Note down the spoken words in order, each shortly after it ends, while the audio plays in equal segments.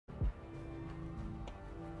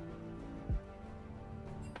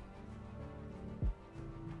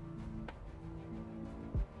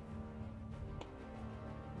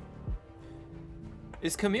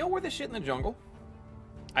Is Camille worth a shit in the jungle?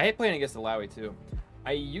 I hate playing against Alawi too.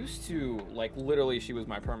 I used to, like, literally she was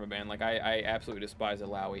my permaban. Like, I absolutely despise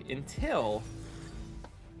Alawi until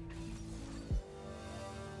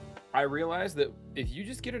I realized that if you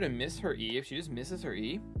just get her to miss her E, if she just misses her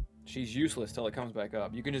E, she's useless till it comes back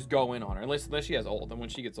up. You can just go in on her, unless she has ult. And when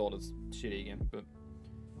she gets ult, it's shitty again. But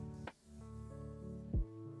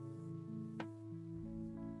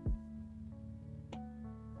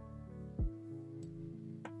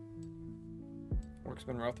work's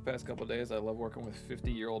been rough the past couple of days. I love working with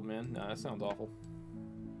 50-year-old men. Nah, that sounds awful.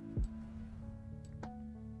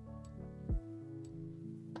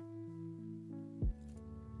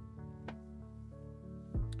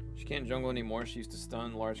 She can't jungle anymore. She used to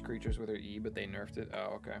stun large creatures with her E, but they nerfed it.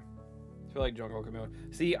 Oh, okay. I feel like jungle Camille.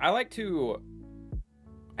 See, I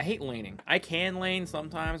hate laning. I can lane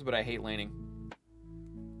sometimes, but I hate laning.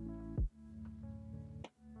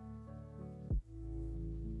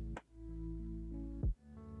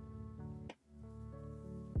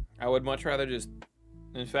 I would much rather just...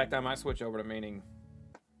 In fact, I might switch over to maining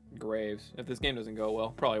Graves. If this game doesn't go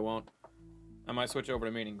well, probably won't. I might switch over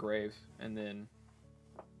to maining Graves, and then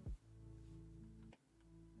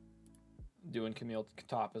doing Camille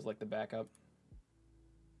top as like the backup.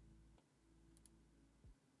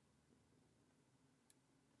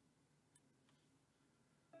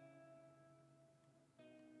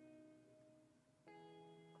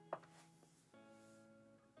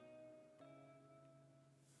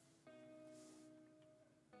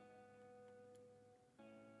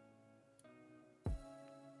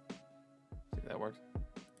 See if that works.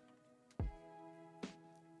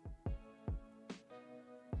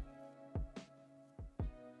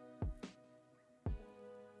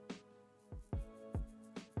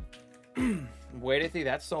 Wait, I think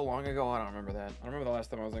that's so long ago. I don't remember that. I remember the last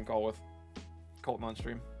time I was in call with Colton on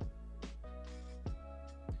stream.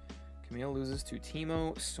 Camille loses to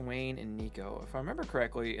Teemo, Swain, and Nico. If I remember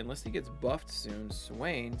correctly, unless he gets buffed soon,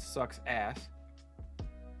 Swain sucks ass.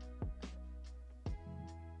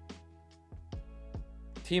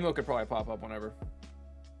 Teemo could probably pop up whenever.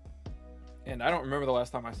 And I don't remember the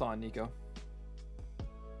last time I saw Nico.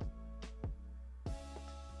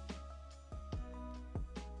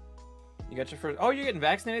 You got your first... Oh, you're getting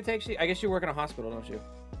vaccinated, Take Sheet? I guess you work in a hospital, don't you?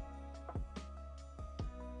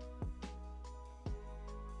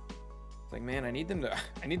 It's like, man, I need them to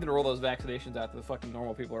roll those vaccinations out to the fucking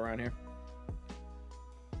normal people around here.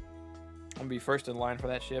 I'm gonna be first in line for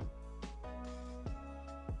that ship.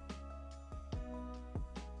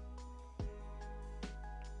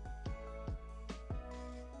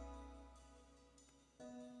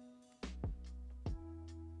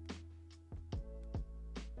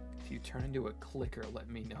 Turn into a clicker, let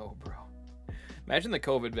me know, bro. Imagine the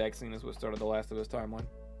COVID vaccine is what started the Last of Us timeline.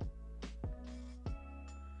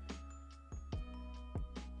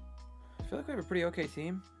 I feel like we have a pretty okay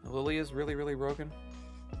team. Lily is really, really broken.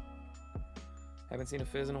 Haven't seen a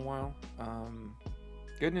Fizz in a while.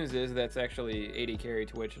 Good news is that's actually AD carry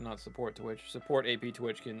Twitch and not support Twitch. Support AP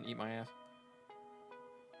Twitch can eat my ass.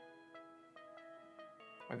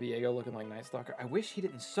 My Viego looking like Night Stalker. I wish he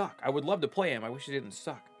didn't suck. I would love to play him. I wish he didn't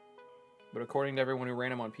suck. But according to everyone who ran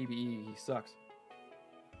him on PvE, he sucks.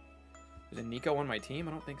 Is it Nico on my team?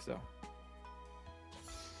 I don't think so.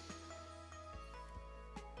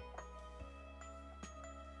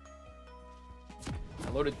 I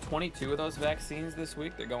loaded 22 of those vaccines this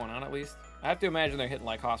week. They're going on at least. I have to imagine they're hitting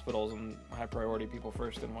like hospitals and high priority people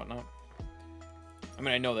first and whatnot. I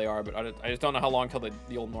mean, I know they are, but I just don't know how long till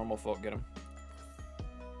the old normal folk get them.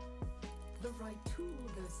 The right tool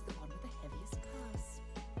goes to the one with the heaviest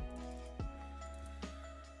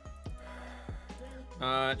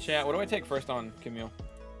curse. Chat, what do I take first on Camille?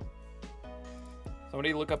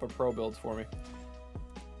 Somebody look up a pro build for me.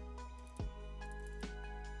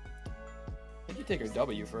 I think you take her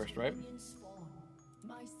W first, right?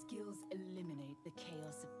 My skills eliminate the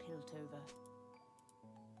chaos of Piltover.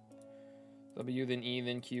 W, then E,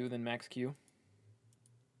 then Q, then max Q.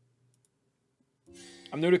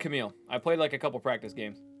 I'm new to Camille. I played like a couple practice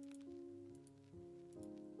games.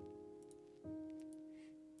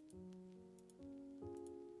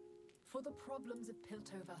 For the problems of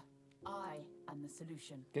Piltover, I am the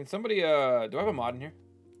solution. Can somebody, do I have a mod in here?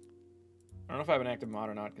 I don't know if I have an active mod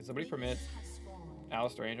or not. Can somebody permit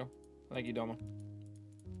Alistair Angel? Thank you, Domo.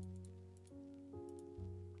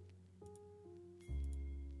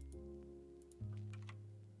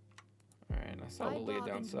 Alright, I saw Lilia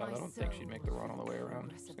down south. I don't think she'd make the run all the way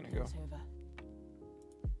around. Just gonna go.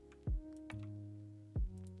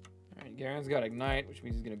 Alright, Garen's got Ignite, which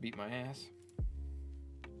means he's gonna beat my ass.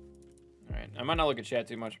 Alright, I might not look at chat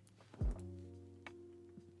too much.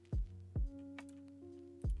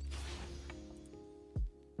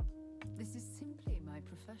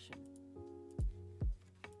 profession.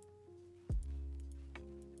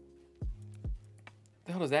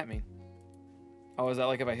 The hell does that mean? Oh, is that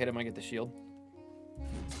like if I hit him, I get the shield?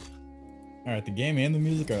 All right, the game and the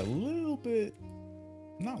music are a little bit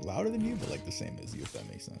not louder than you, but like the same as you, if that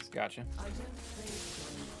makes sense. Gotcha. I don't play the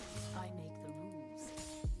game, I make the rules.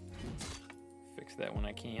 Fix that when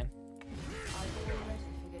I can. I've already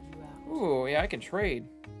figured you out. Ooh, yeah, I can trade.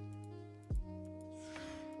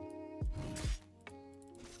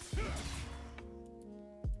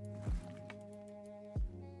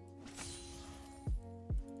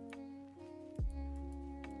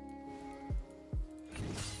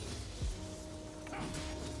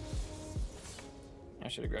 I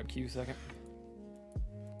should have grabbed Q second.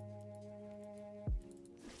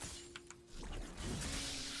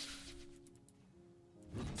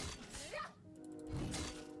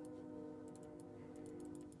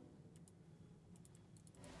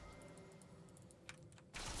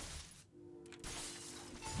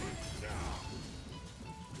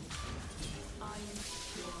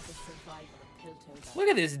 Look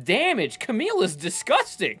at this damage! Camille is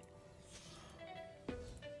disgusting!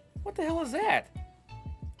 What the hell is that?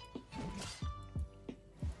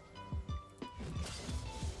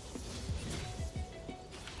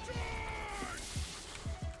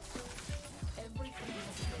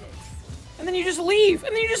 And then you just leave!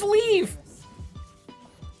 And then you just leave!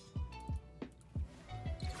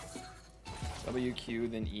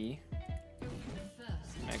 WQ, then E.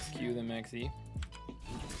 Max Q, then max E.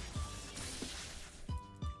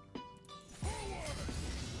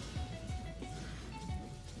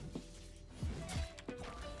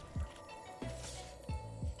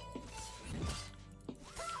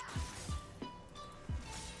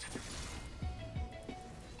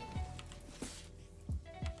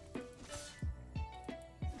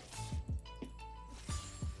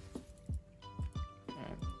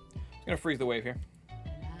 I'm gonna freeze the wave here.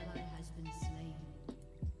 An ally has been slain.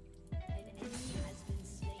 An enemy has been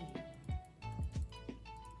slain.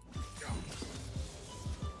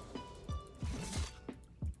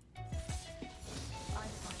 I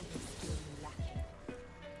find this skill lacking.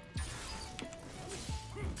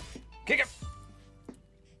 Kick him!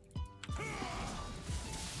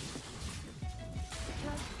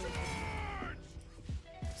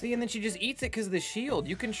 See, and then she just eats it because of the shield.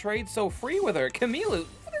 You can trade so free with her. Camille,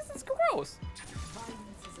 this is gross.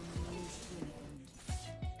 Violence is a means to an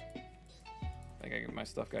end. I think my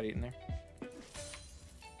stuff got eaten there.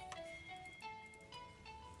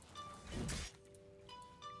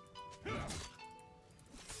 I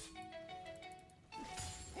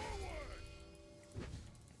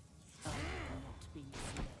will not be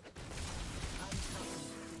misled. I'm coming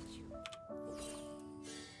to get you.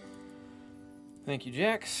 Thank you,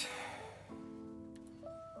 Jax.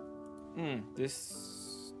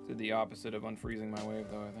 This did the opposite of unfreezing my wave,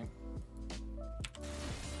 though, I think.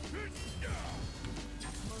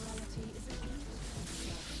 Morality is a gift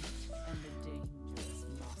and a dangerous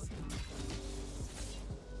master.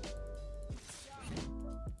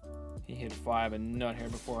 He hit 5 and nut here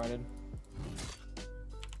before I did.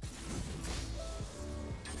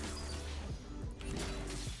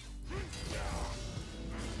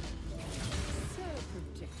 So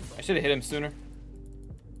predictable. I should have hit him sooner.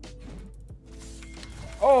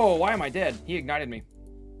 Oh, why am I dead? He ignited me.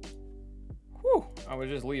 Whew, I was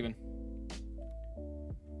just leaving.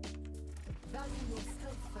 Value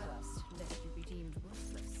yourself first, lest you be deemed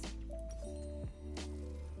worthless.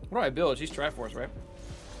 What do I build? She's Triforce, right?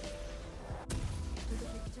 To the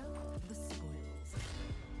victor, the spoils.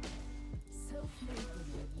 Self-made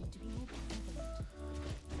women need to be more prevalent.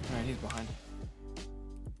 Alright, he's behind.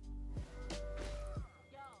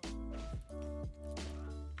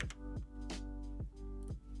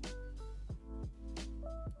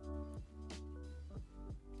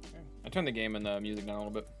 I turned the game and the music down a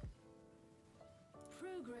little bit.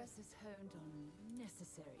 Progress is honed on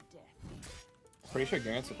necessary death. Pretty sure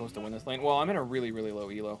Garrett's supposed to win this lane. Well, I'm in a really, really low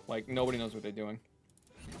elo. Like, nobody knows what they're doing.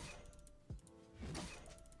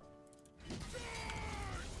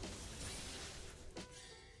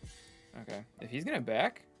 Okay, if he's gonna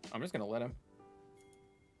back, I'm just gonna let him.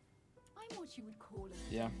 I'm what you would call an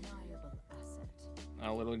Yeah. undeniable asset.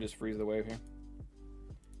 I'll literally just freeze the wave here.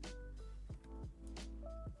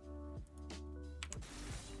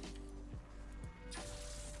 An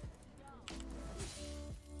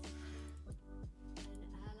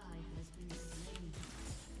ally has been slain.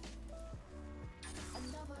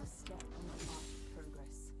 Another step on the path of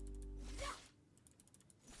progress.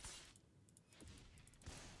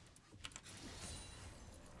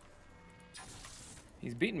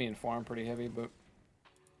 He's beating me in farm pretty heavy, but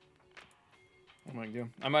I'm gonna do.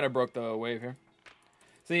 I might have broke the wave here.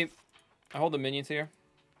 See, I hold the minions here.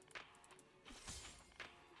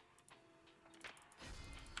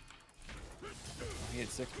 Oh, he hit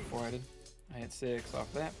 6 before I did. I hit 6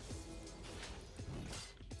 off that.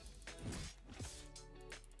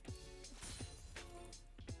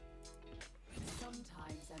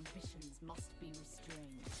 Sometimes ambitions must be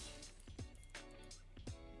restrained.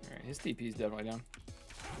 Alright, his TP is definitely down.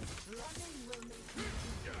 Running will make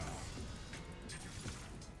you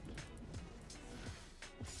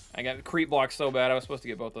I got creep blocked so bad I was supposed to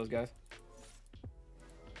get both those guys.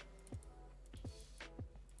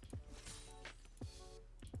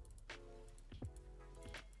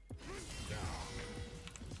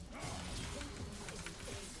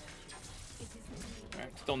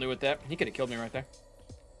 Alright, still new with that. He could have killed me right there.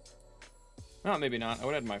 No, maybe not. I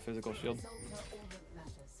would have had my physical shield. results are all that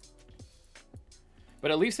matters.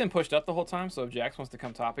 But at least him pushed up the whole time, so if Jax wants to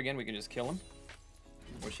come top again, we can just kill him.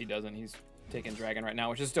 Which he doesn't. He's taking Dragon right now,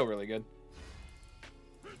 which is still really good.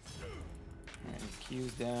 Alright, his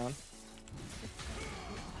Q's down.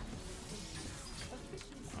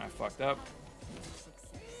 I fucked up.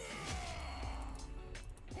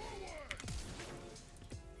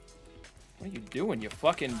 What are you doing, you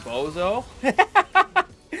fucking bozo?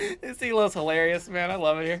 This Elo's hilarious, man. I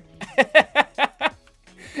love it here.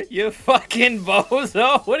 You fucking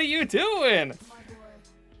bozo. What are you doing? My boy,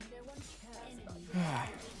 no one cares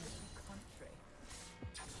about your country.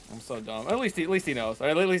 I'm so dumb. At least he knows.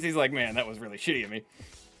 At least he's like, man, that was really shitty of me.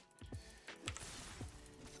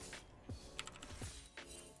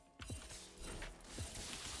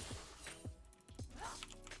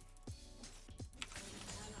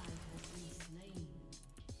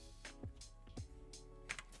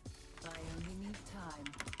 I only need time.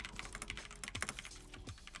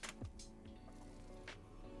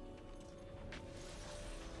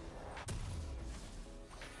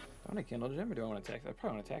 Do I want to Kindle Gem or do I want to attack? I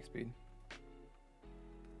probably want attack speed.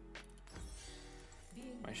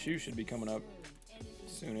 My shoe should be coming up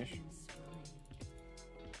soonish.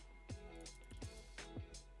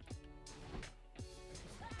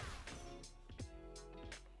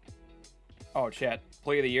 Oh, chat.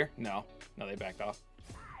 Play of the year? No. No, they backed off.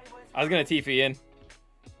 I was going to TP in.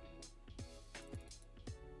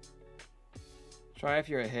 Try if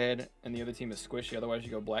you're ahead and the other team is squishy. Otherwise,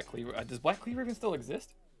 you go Black Cleaver. Does Black Cleaver even still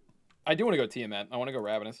exist? I do want to go Tiamat. I want to go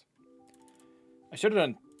Ravenous. I should have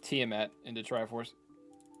done Tiamat into Triforce.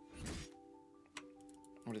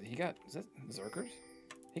 What did he got? Is that Zerkers?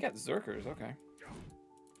 He got Zerkers. Okay.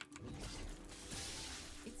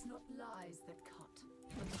 It's not lies that cut,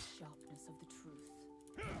 but the sharpness of the truth.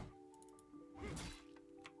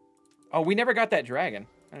 Oh, we never got that dragon.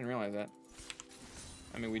 I didn't realize that.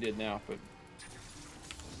 I mean, we did now, but...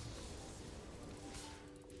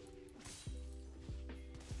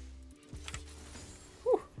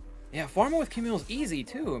 Whew. Yeah, farming with Camille's easy,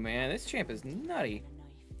 too, man. This champ is nutty.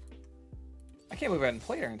 I can't believe I hadn't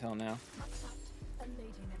played her until now. A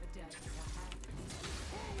lady never dared to have.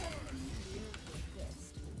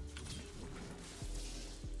 Best.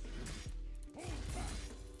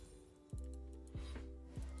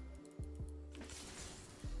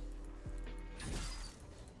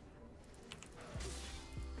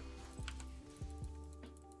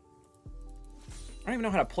 I don't even know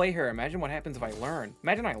how to play her. Imagine what happens if I learn.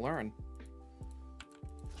 Imagine I learn.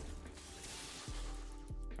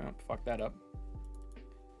 Oh, fuck that up.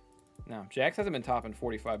 Now, Jax hasn't been top in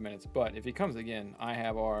 45 minutes, but if he comes again, I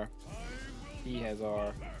have R. He has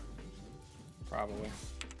R. Probably.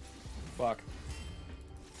 Fuck.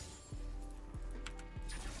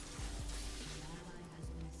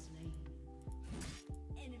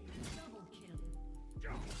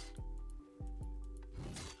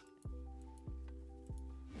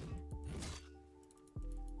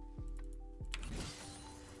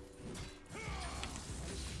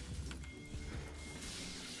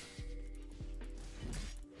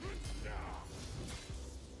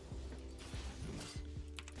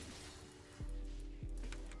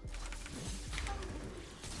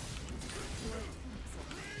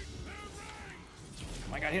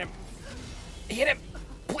 Oh my god, hit him. Hit him.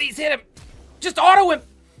 Please hit him. Just auto him.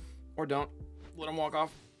 Or don't. Let him walk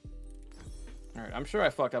off. Alright, I'm sure I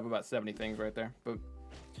fucked up about 70 things right there. But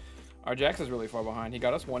our Jax is really far behind. He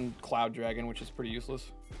got us one Cloud Dragon, which is pretty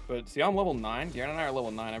useless. But see, I'm level 9. Garen and I are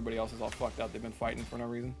level 9. Everybody else is all fucked up. They've been fighting for no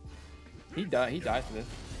reason. He dies to this.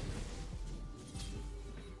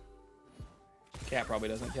 Cat probably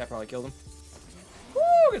doesn't. Cat probably killed him. Woo,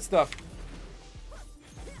 good stuff.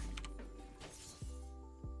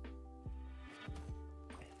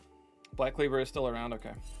 Black Cleaver is still around,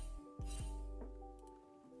 okay.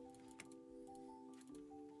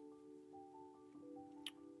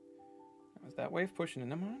 Is that wave pushing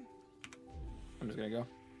into mine? I'm just gonna go.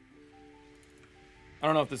 I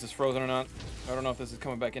don't know if this is frozen or not. I don't know if this is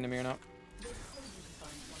coming back into me or not.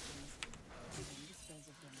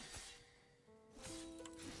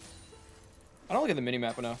 I don't look at the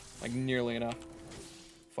minimap enough. Like, nearly enough.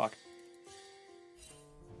 Fuck.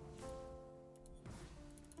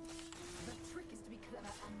 The trick is to be clever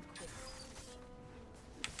and quick.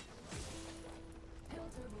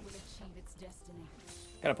 Piltover will achieve its destiny.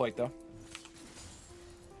 Got a plate, though.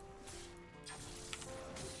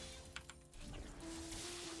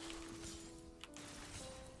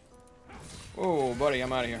 Oh, buddy,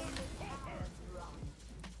 I'm out of here.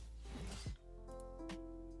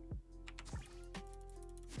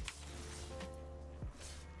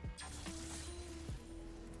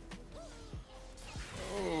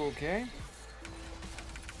 Okay.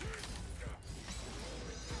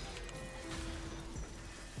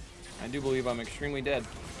 I do believe I'm extremely dead. I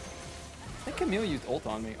think Camille used ult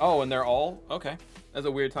on me. Oh, and they're all... Okay. That's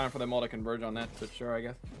a weird time for them all to converge on that, but sure, I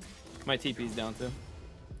guess. My TP's down, too.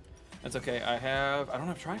 That's okay. I don't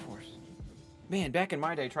have Triforce. Man, back in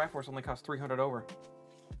my day, Triforce only cost 300 over.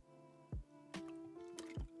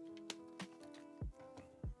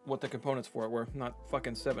 What the components for it were, not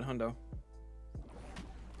fucking 700.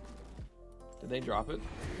 Did they drop it?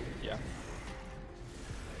 Yeah.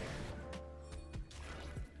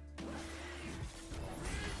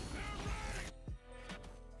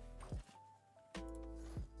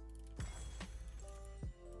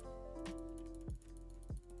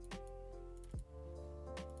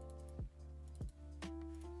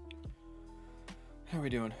 How are we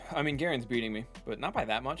doing? I mean, Garen's beating me, but not by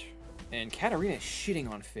that much. And Katarina is shitting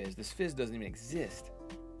on Fizz. This Fizz doesn't even exist.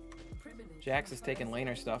 Jax is taking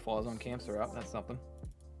laner stuff while his own camps are up. That's something.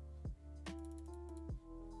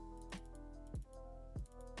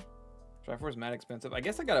 Triforce is mad expensive. I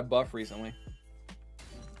guess I got a buff recently.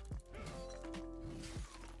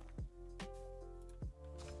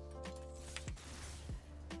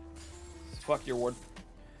 Fuck your ward.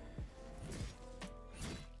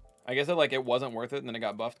 I guess it wasn't worth it, and then it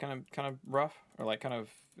got buffed kind of rough, or like kind of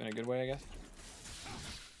in a good way, I guess.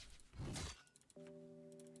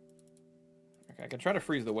 Okay, I can try to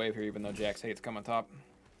freeze the wave here, even though Jax hates coming top.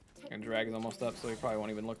 And drag is almost up, so he probably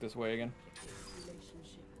won't even look this way again.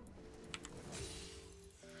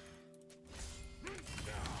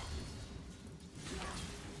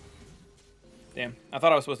 Damn, I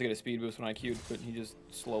thought I was supposed to get a speed boost when I queued, but he just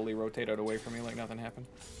slowly rotated away from me like nothing happened.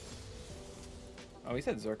 Oh, he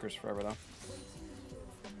said Zerkers forever, though.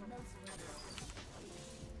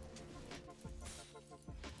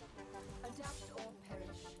 Adapt or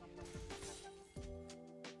perish.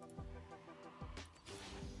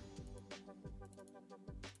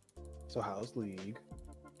 So how's League?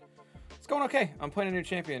 It's going okay. I'm playing a new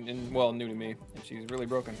champion, and well, new to me, and she's really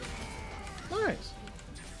broken. Nice.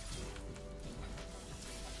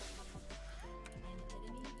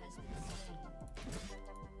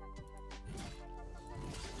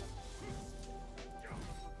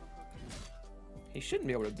 He shouldn't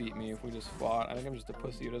be able to beat me if we just fought. I think I'm just a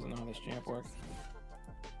pussy who doesn't know how this champ works.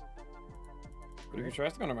 But if he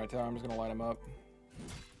tries to go under my tower, I'm just gonna light him up.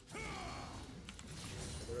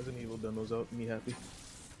 The Resident Evil demos out, me happy.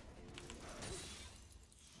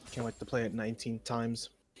 Can't wait to play it 19 times.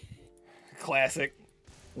 Classic.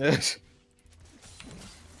 Yes.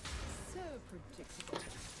 So predictable.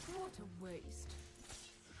 What a waste.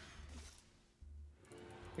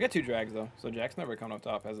 We got 2 drags though, so Jack's never coming up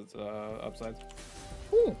top, has its upsides.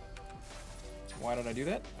 Ooh. Why did I do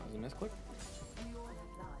that? That was a misclick. Your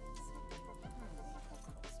lies.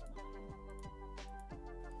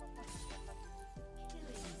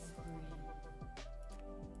 Killing spree.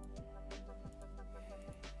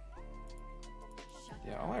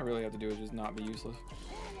 Shut Yeah, all I really have to do is just not be useless.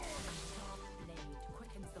 Blade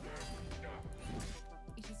quickens the mind.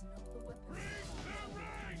 It is not the weapon.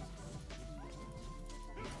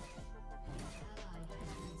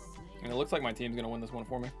 And it looks like my team's gonna win this one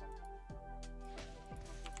for me.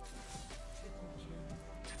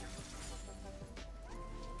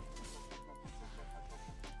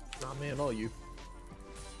 Nah, man, all you.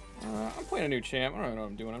 I'm playing a new champ. I don't know what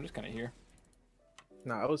I'm doing. I'm just kind of here.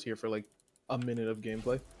 Nah, I was here for like a minute of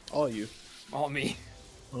gameplay. All you. All me.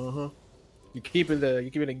 Uh-huh. You keeping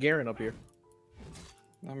the Garen up here.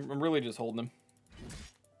 I'm really just holding him.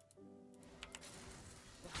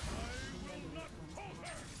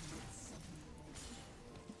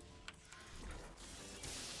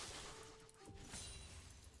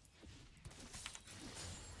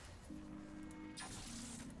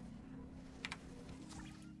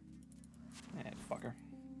 Fucker.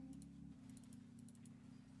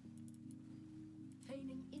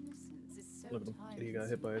 of them. He got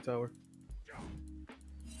hit by a tower.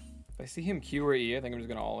 If I see him Q or E, I think I'm just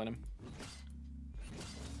gonna all in him.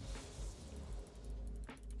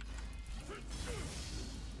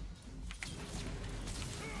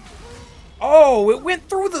 Oh, it went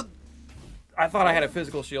through the. I thought I had a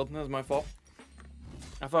physical shield. That was my fault.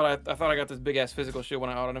 I thought I got this big ass physical shield when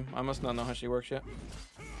I outed him. I must not know how she works yet.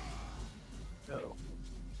 Oh.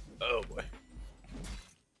 Oh boy.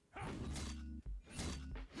 I'm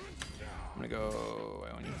gonna go. I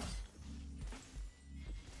own you.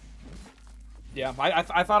 Yeah,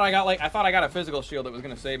 I thought I got a physical shield that was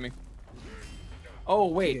gonna save me. Oh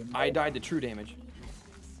wait, I died to true damage.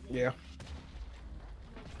 Yeah.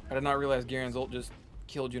 I did not realize Garen's ult just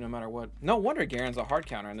killed you no matter what. No wonder Garen's a hard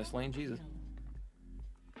counter in this lane. Jesus.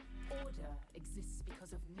 Order exists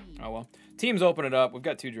because of me. Oh well. Teams open it up. We've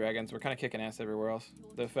got 2 dragons. We're kind of kicking ass everywhere else.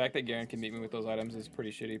 The fact that Garen can beat me with those items is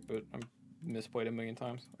pretty shitty, but I'm misplayed a million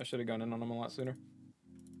times. I should have gone in on him a lot sooner.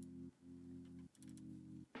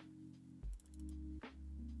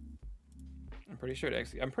 I'm pretty sure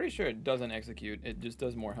it doesn't execute. It just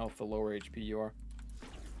does more health the lower HP you are.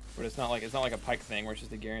 But it's not like a Pike thing where it's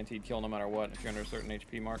just a guaranteed kill no matter what if you're under a certain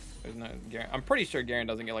HP mark. There's no I'm pretty sure Garen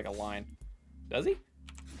doesn't get like a line. Does he?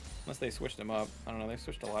 Unless they switched him up. I don't know. They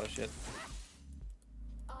switched a lot of shit.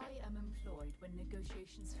 I am employed when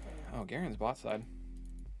negotiations fail. Oh, Garen's bot side.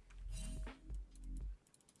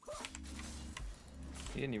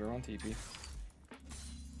 He didn't even run TP.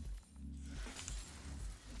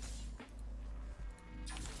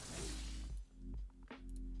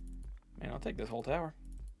 Man, I'll take this whole tower.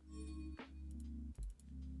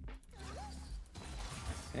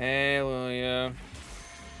 Hallelujah.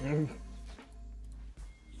 Inattention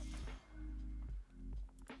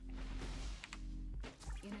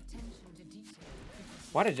to detail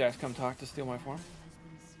Why did Jax come talk to steal my farm?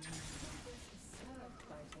 is served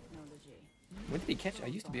by technology. When did he catch? I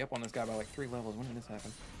used to be up on this guy by like 3 levels. When did this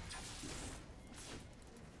happen?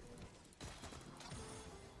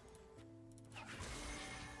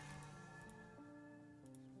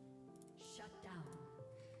 Shut down.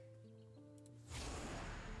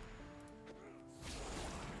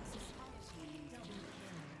 Society double kill.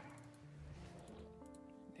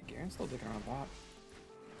 Yeah, Garen's still digging around bot.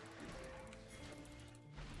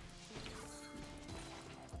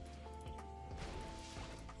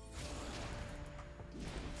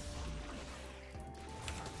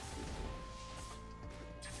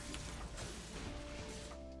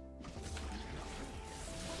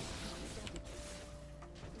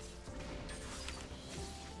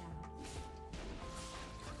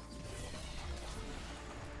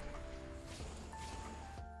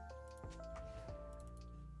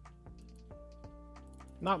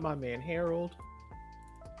 Not my man Harold.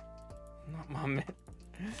 Not my man.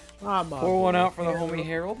 Not my Pour one man out for the homie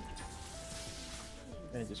Harold.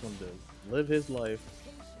 Man just wanted to live his life.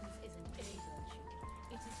 Patience isn't a virtue.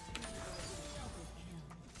 It is Double kill.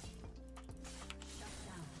 Shut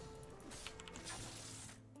down.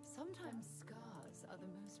 sometimes scars are the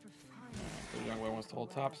most refined. The young boy wants to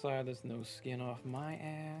hold top side. There's no skin off my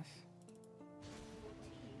ass.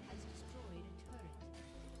 Team has destroyed a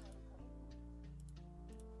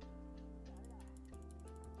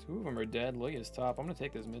turret. 2 of them are dead. Look at his top. I'm gonna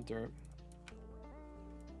take this mid turret.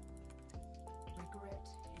 Regret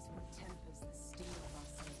is what tempers the steel of our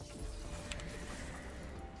souls.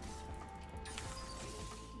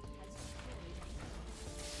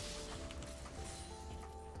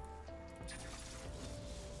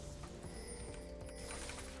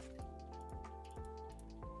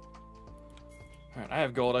 Alright, I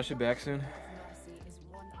have gold. I should be back soon. Mercy is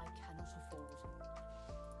one I cannot afford.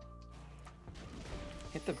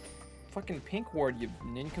 Hit the fucking pink ward, you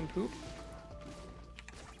nincompoop.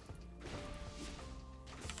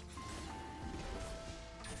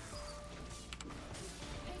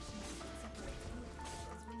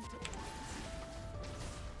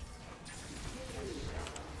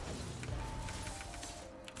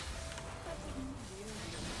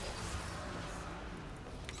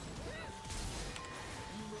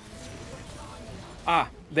 Ah,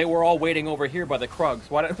 they were all waiting over here by the Krugs.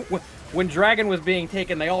 Why did, when Dragon was being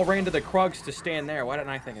taken, they all ran to the Krugs to stand there. Why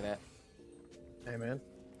didn't I think of that? Hey man.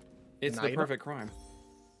 It's Now the you know. perfect crime.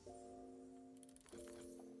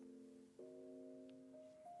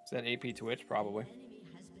 Is that AP Twitch? Probably. Enemy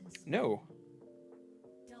has been slain. No.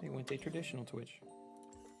 They went a traditional Twitch.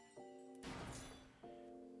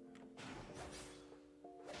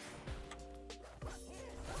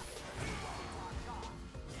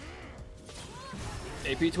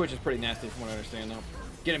 AP Twitch is pretty nasty from what I understand, though.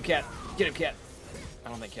 Get him, Cat. Get him, Cat. I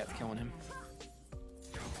don't think Cat's killing him.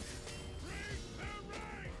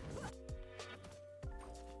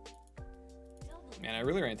 Man, I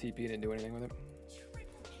really ran TP, didn't do anything with it.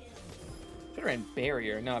 Should've ran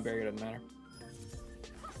barrier. No, barrier doesn't matter.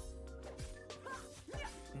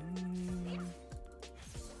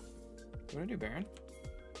 You wanna do Baron?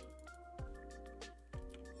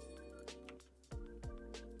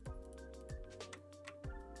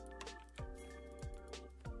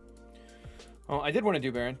 Well, I did want to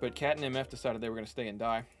do Baron, but Cat and MF decided they were going to stay and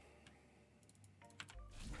die.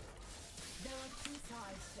 There are two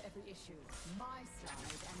sides to every issue. My side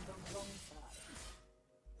and the wrong side.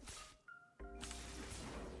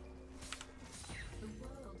 The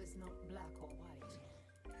world is not black or white,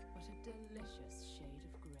 but a delicious shade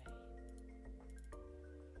of grey.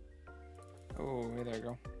 Oh, hey, there you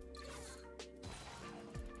go.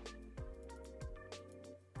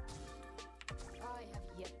 I have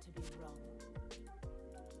yet to be wrong.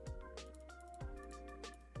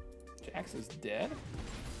 Jax is dead?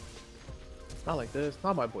 Not like this.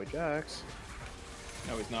 Not my boy Jax.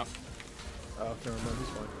 No, he's not. Oh, never mind. He's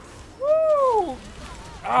fine. Woo! Oh,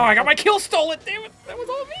 I got my kill stolen! Damn it! That was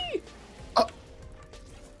all me!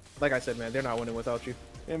 Like I said, man, they're not winning without you.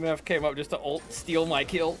 MF came up just to ult steal my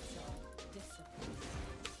kill.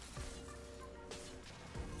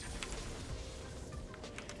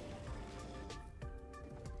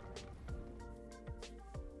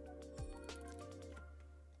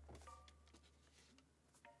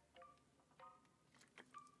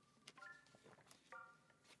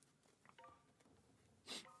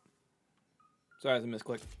 Sorry, that's a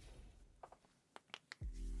misclick.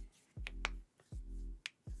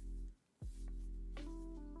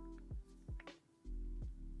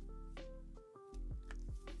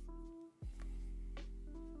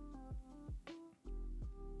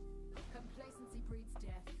 Complacency breeds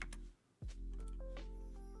death.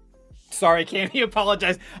 Sorry, Cam. He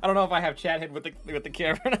apologized. I don't know if I have chat hit with the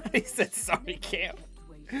camera. He said sorry, Cam.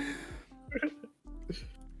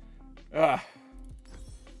 Ah.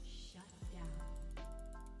 Shut down.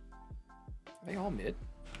 Are they all mid?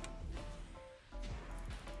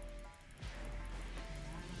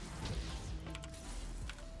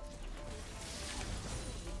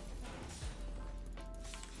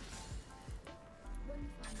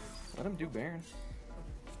 Let him do Baron.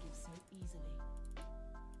 Forgive so easily.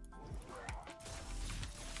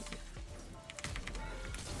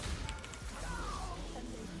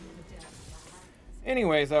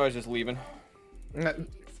 Anyways, I was just leaving. Nah,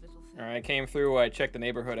 Alright, I came through, I checked the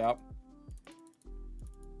neighborhood out.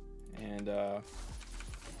 And,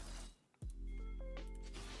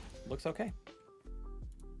 looks okay.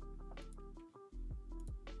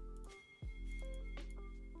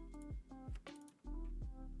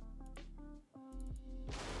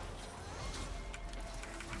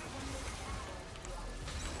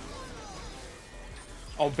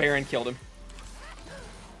 Oh, Baron killed him.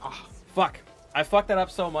 Ah, fuck. I fucked that up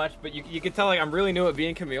so much, but you can tell like I'm really new at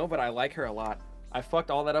being Camille, but I like her a lot. I fucked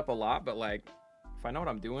all that up a lot, but like, if I know what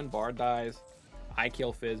I'm doing, Bard dies, I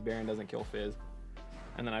kill Fizz, Baron doesn't kill Fizz,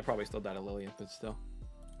 and then I probably still die to Lillian, but still.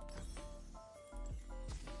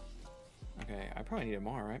 Okay, I probably need a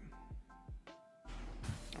Mar, right?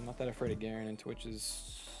 I'm not that afraid of Garen, and Twitch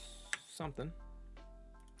is something.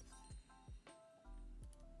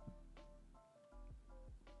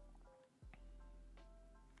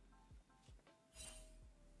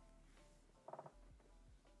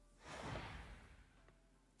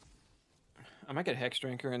 I might get Hex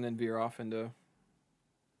Drinker and then veer off into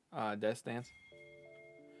Death Stance.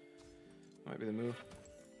 Might be the move.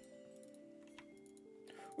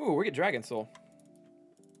 Ooh, we get Dragon Soul.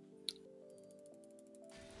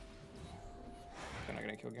 They're not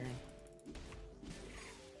gonna kill Garen.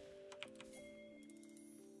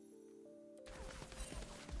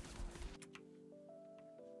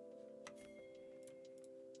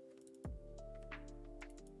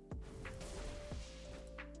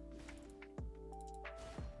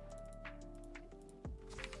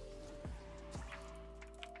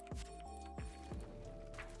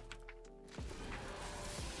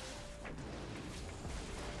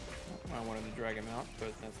 I wanted to drag him out,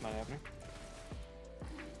 but that's not happening.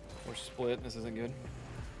 We're split. This isn't good.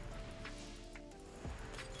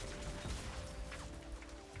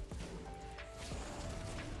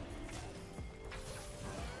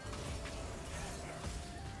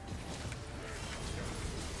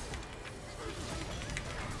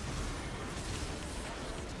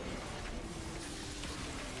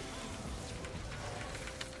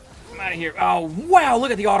 I'm out of here. Oh, wow.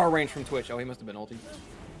 Look at the auto range from Twitch. Oh, he must have been ulti.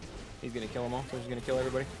 He's gonna kill them all, so he's gonna kill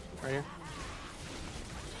everybody right here.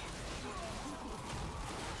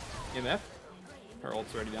 MF. Her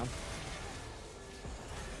ult's already down.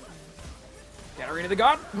 Katarina the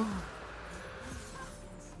God.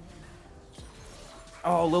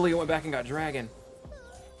 Oh, Lilia went back and got Dragon.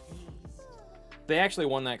 They actually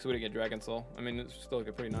won that because we didn't get Dragon Soul. I mean, it's still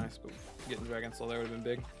looking pretty nice, but getting Dragon Soul there would have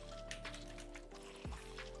been big.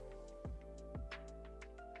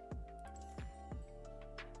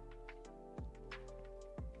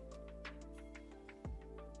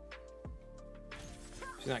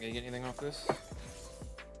 She's not gonna get anything off this.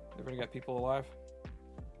 They've already got people alive.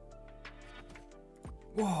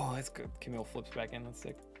 Whoa, that's good. Camille flips back in. That's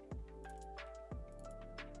sick.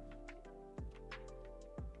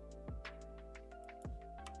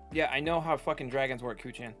 Yeah, I know how fucking dragons work,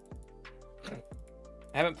 Kuchan. I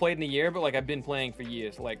haven't played in a year, but like I've been playing for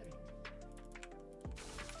years. Like,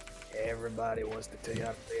 Everybody wants to tell you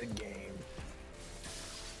how to play the game.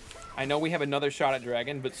 I know we have another shot at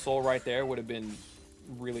dragon, but Soul right there would have been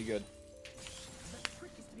really good.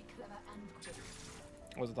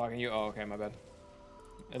 Was it talking to you? Oh, okay, my bad.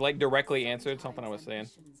 It like directly answered something I was saying.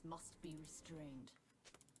 Must be restrained.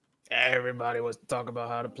 Everybody wants to talk about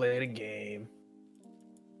how to play the game.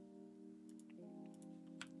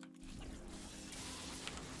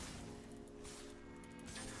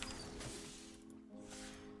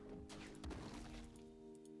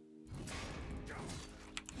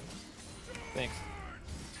 Thanks.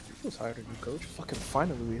 Who's hired a new coach? Fucking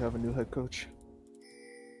finally we have a new head coach.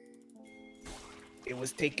 It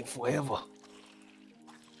was taking forever.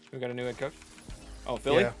 We got a new head coach. Oh,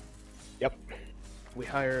 Philly. Yeah. Yep. We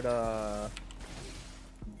hired the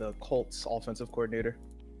Colts offensive coordinator.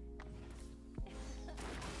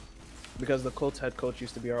 Because the Colts head coach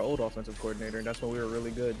used to be our old offensive coordinator, and that's when we were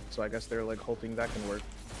really good. So I guess they're like hoping that can work.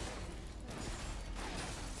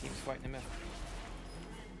 Team's fighting him out.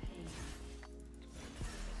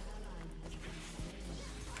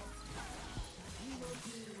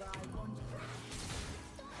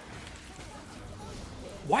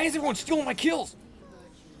 Why is everyone stealing my kills?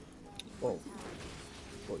 Whoa.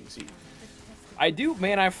 Well, you see. I do,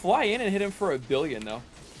 man. I fly in and hit him for 1 billion, though.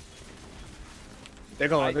 They're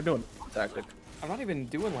doing tactic. I'm not even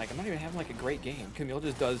doing like, I'm not even having like a great game. Camille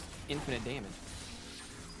just does infinite damage.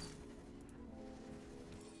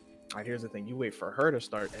 Alright, here's the thing. You wait for her to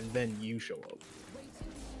start, and then you show up.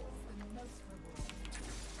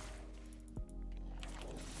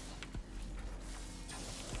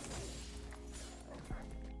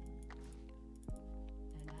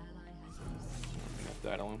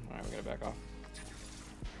 Died on him. Alright, we gotta back off.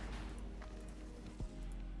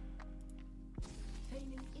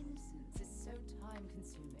 Feigning innocence is so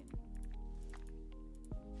time-consuming.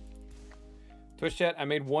 Twitch chat, I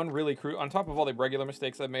made one really on top of all the regular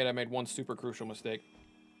mistakes I made one super crucial mistake.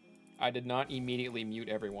 I did not immediately mute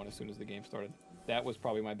everyone as soon as the game started. That was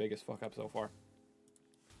probably my biggest fuck up so far.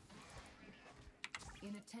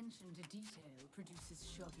 Inattention to detail produces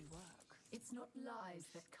shoddy work. It's not lies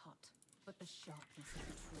that cut, but the sharpness of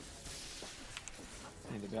the truth.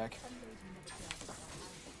 I need it back.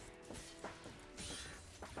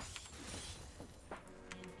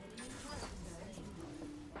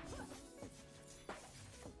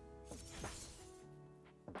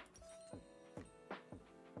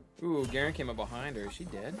 Ooh, Garen came up behind her. Is she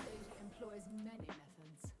dead? Employs many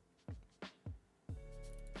methods.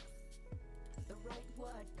 The right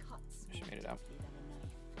word cuts She more made it out. deeply than a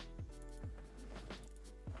knife.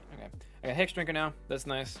 Okay. I got Hex Drinker now. That's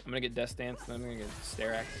nice. I'm gonna get Death Stance, then I'm gonna get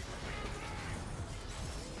Stare Axe.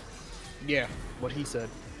 Yeah, what he said.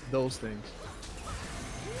 Those things.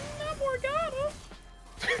 Not Morgana!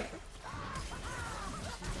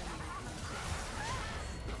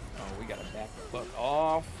 Oh, we gotta back the fuck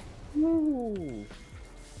off. Woo!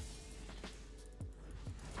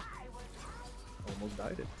 Almost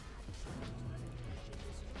died it.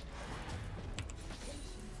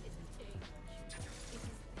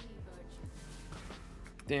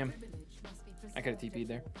 Damn. I could have TP'd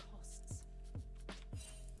there.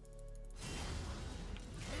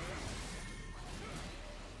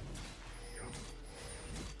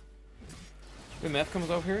 When Meth comes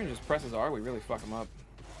over here and just presses R, we really fuck him up.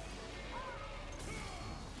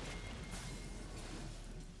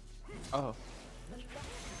 Oh.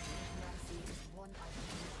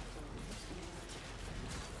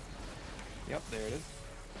 Yep, there it is.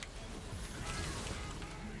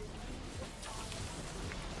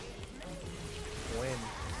 When?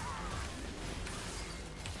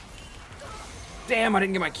 Damn, I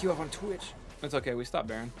didn't get my Q up on Twitch. It's okay, we stopped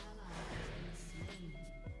Baron.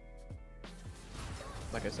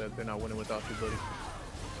 Like I said, they're not winning without you, buddy.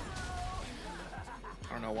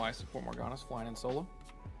 I don't know why I support Morgana's flying in solo.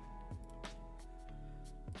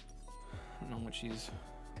 I don't know what she's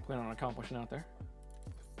planning on accomplishing out there.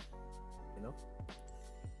 You know?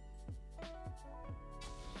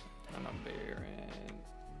 And I'm Baron.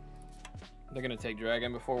 They're gonna take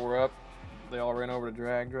Dragon before we're up. They all ran over to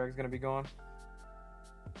Drag. Drag's gonna be gone.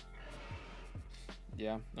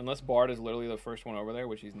 Yeah, unless Bard is literally the first one over there,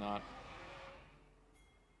 which he's not.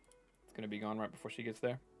 It's gonna be gone right before she gets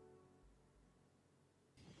there.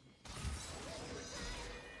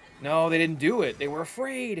 No, they didn't do it. They were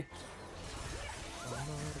afraid. I'm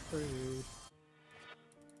not afraid.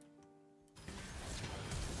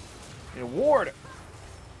 I need a ward.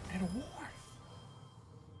 I need a ward.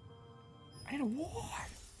 I need a ward.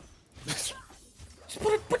 Just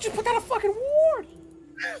put down a fucking ward.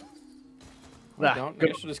 Nah, Don't. I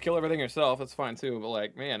guess she'll just kill everything herself. That's fine too. But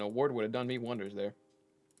like, man, a ward would have done me wonders there.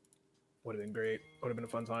 Would have been great. Would have been a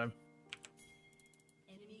fun time.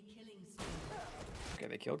 Enemy killing spree. Okay,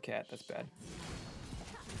 they killed Cat. That's bad.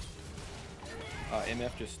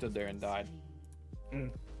 MF just stood there and died. Mm.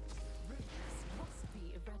 Must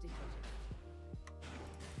be eradicated.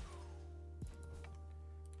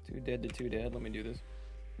 2 dead to 2 dead. Let me do this.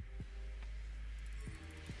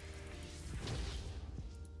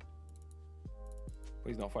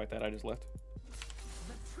 Please don't fight that. I just left.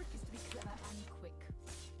 The trick is to be clever and quick.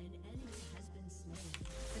 An enemy has been slain.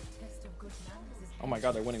 The test of good manners is Oh my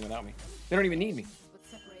god, they're winning without me. They don't even need me. what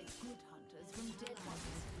separates good hunters from dead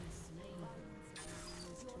hunters. Slain. Your team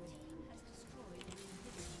has destroyed an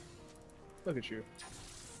inhibitor. Look at you.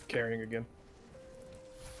 Carrying again.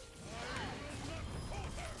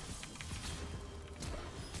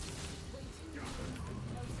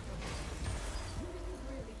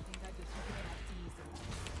 Really think I could take it that easily.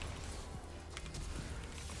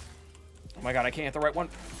 Oh my god, I can't hit the right one.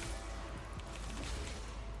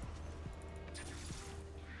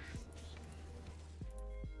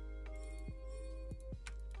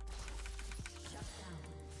 Shut down.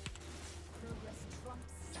 Progress trumps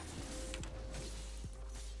success.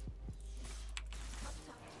 Tut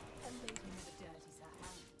tut. A lady never dirties her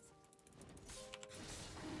hands.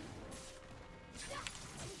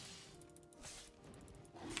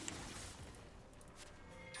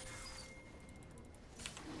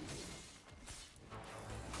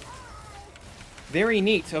 Very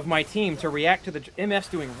neat of my team to react to the MF's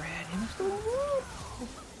doing red. MF's doing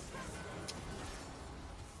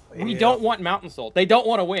red. We don't want Mountain Soul. They don't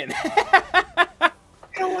want to win. I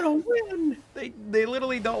don't want to win. They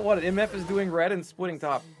literally don't want it. MF is doing red and splitting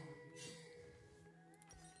top.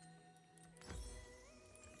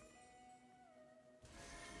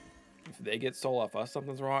 If they get soul off us,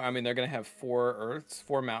 something's wrong. I mean, they're gonna have 4 Earths,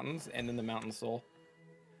 4 mountains, and then the Mountain Soul.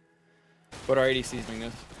 But our ADC's doing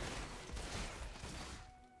this.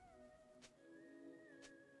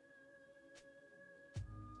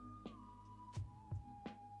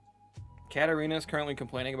 Katarina is currently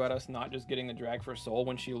complaining about us not just getting the drag for soul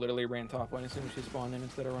when she literally ran top lane as soon as she spawned in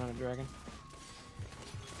instead of running a dragon.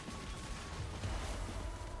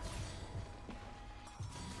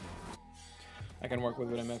 I can work with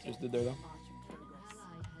what MF just did there though.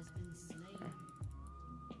 Ally has been slain.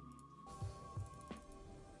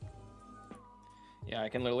 Yeah, I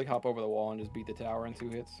can literally hop over the wall and just beat the tower in 2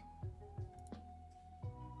 hits.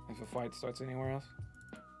 If a fight starts anywhere else.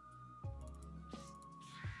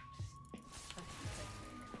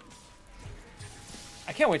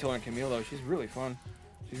 I can't wait to learn Camille though. She's really fun.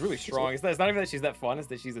 She's really strong. It's not even that she's that fun, it's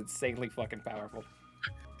that she's insanely fucking powerful.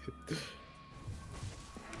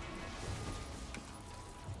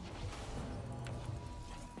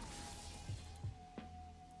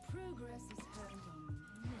 Progress is earned on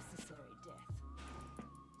necessary death.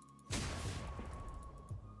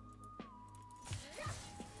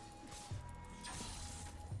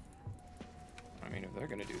 I mean, if they're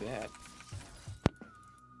gonna do that.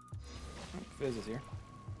 Oh, Fizz is here.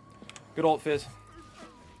 Good old Fizz.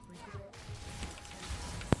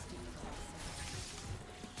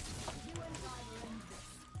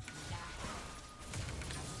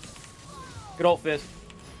 Good old Fizz.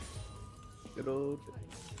 Good old.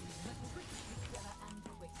 Clever and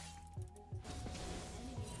quick.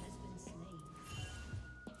 Enemy has been slain.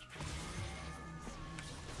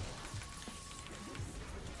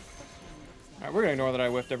 Alright, we're gonna ignore that I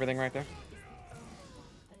whiffed everything right there. An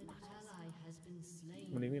ally has been slain.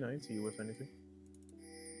 What do you mean? I didn't see you with anything.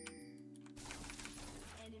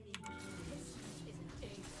 Enemy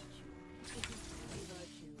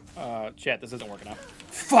Chat, this isn't working out.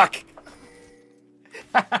 Fuck!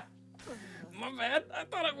 My bad. I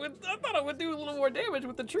thought it would do a little more damage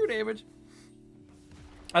with the true damage.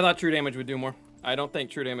 I thought true damage would do more. I don't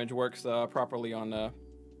think true damage works properly on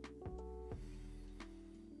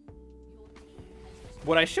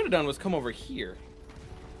What I should have done was come over here.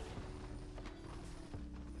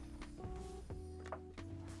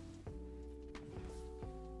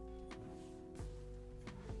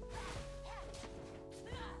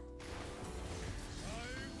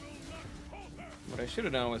 What I should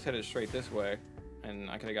have done was hit it straight this way, and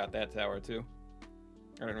I could have got that tower too.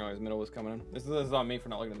 I didn't realize middle was coming in. This is on me for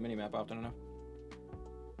not looking at the minimap often enough.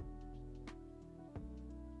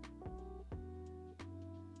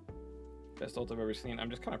 Best ult I've ever seen. I'm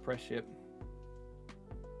just kind of press ship.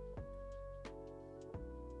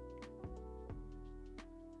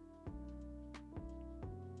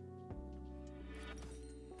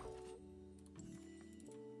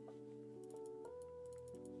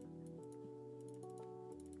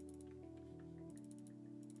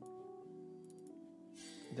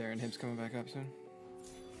 There, and Hib's coming back up soon.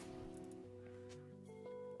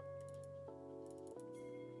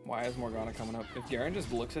 Why is Morgana coming up? If Garen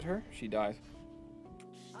just looks at her, she dies.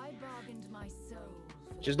 I bargained my soul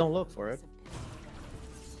for Just don't look for it.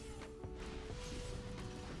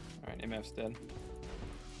 Alright, MF's dead. An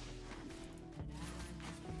ally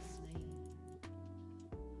has been slain.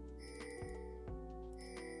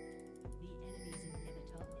 The enemy's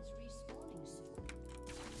inhibitor is respawning soon.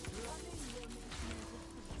 running will make me a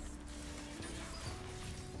difference.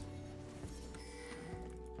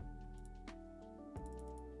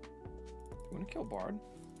 You wanna kill Bard?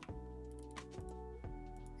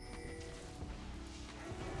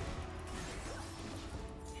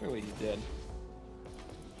 Surely he's dead.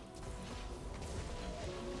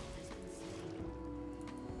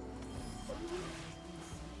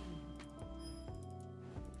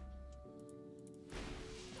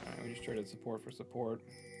 Alright, we just traded support for support.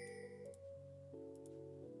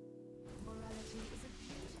 Morality is a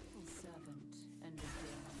beautiful servant, and is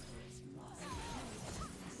under its master.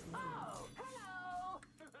 Oh, hello!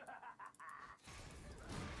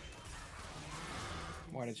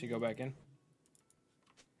 Why did she go back in?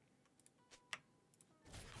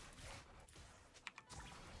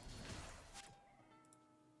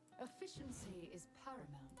 Efficiency is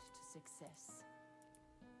paramount to success.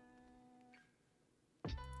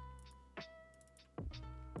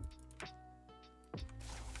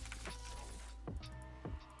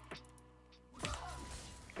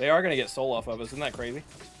 They are gonna get soul off of us, isn't that crazy?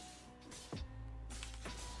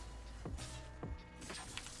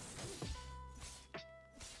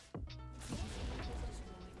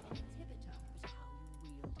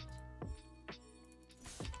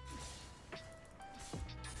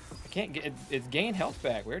 I can't get it, it's gained health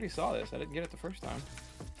back. We already saw this. I didn't get it the first time.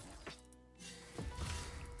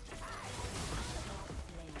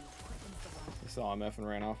 I saw him F and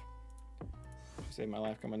ran off. She saved my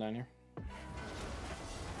life coming down here.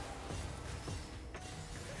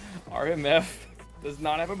 RMF does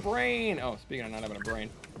not have a brain. Oh, speaking of not having a brain.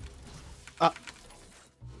 Future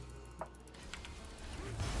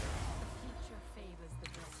favors the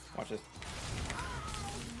best. Watch this.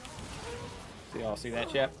 See y'all see that,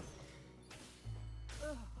 chat?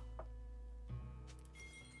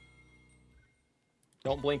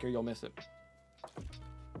 Don't blink or you'll miss it.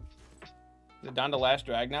 Is it down to last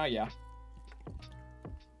drag now? Yeah.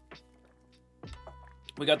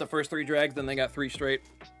 We got the first 3 drags, then they got 3 straight.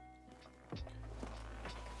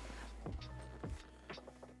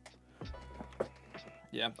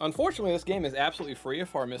 Yeah. Unfortunately, this game is absolutely free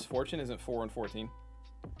if our misfortune isn't 4 and 14.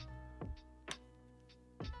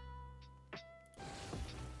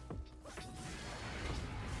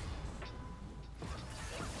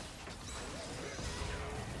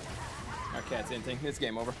 Our cat's inting. It's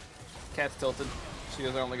game over. Cat's tilted. She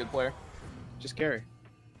is our only good player. Just carry.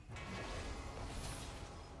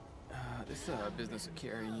 This business of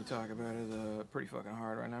carrying you talk about is pretty fucking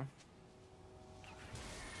hard right now.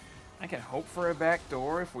 I can hope for a back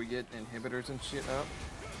door if we get inhibitors and shit up.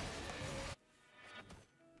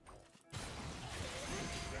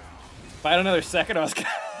 If I had another second, I was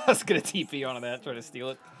gonna TP onto that, try to steal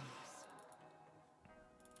it.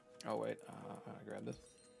 Oh wait, I'm gonna grab this.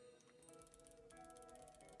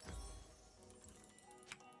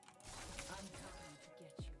 I'm coming to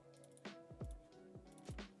get you.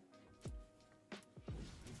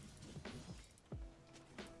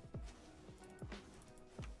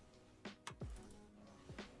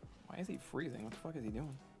 Why is he freezing? What the fuck is he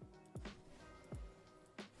doing?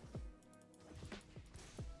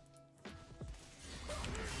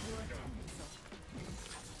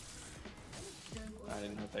 I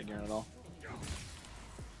didn't hurt that Garen at all.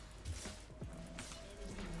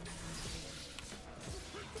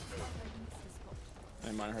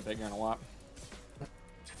 I might have hurt that Garen a lot.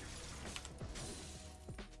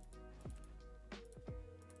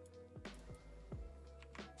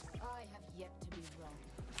 I have yet to be wrong.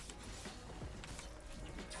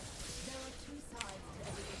 There are 2 sides to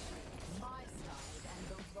every issue. My side and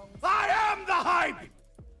the wrong side. I am the hype!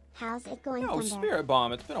 How's it going, Oh, Thunder? Spirit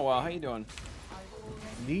Bomb. It's been a while. How you doing?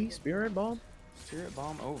 The Spirit Bomb? Spirit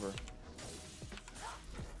bomb over.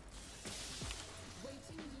 Waiting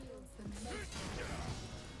yields the most.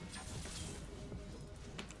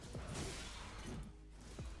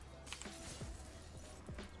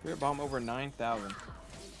 Spirit bomb over 9,000. The test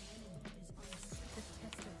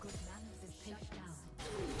of good manners is patience.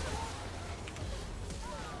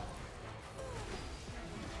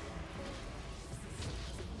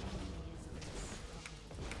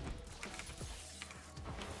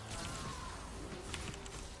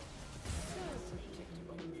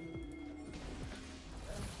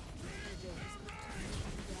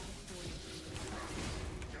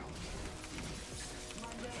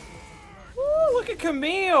 Woo, look at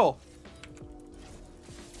Camille!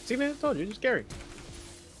 See, man, I told you, just scary.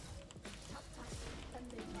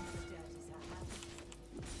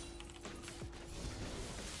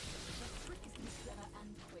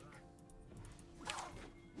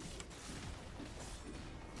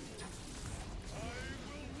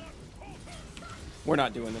 We're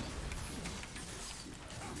not doing this.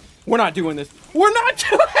 We're not doing this. We're not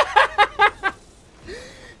doing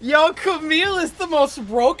Yo, Camille is the most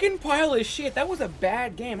broken pile of shit. That was a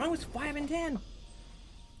bad game. I was 5 and 10.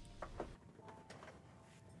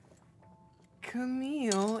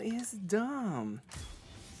 Camille is dumb.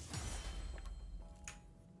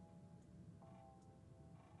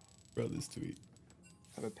 Bro, this tweet.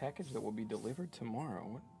 I have a package that will be delivered tomorrow.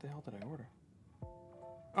 What the hell did I order?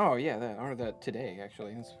 Oh yeah, I ordered that today.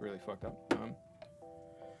 Actually, that's really fucked up.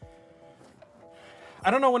 I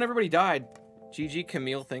don't know when everybody died. GG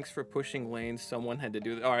Camille, thanks for pushing lanes. Someone had to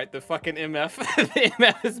do that. All right, the fucking MF, the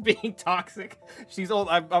MF is being toxic. She's old.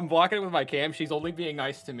 I'm blocking it with my cam. She's only being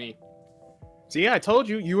nice to me. See, I told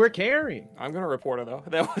you, you were carrying. I'm gonna report her though.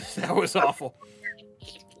 That was awful.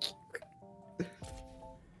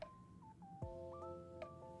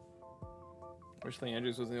 Wish the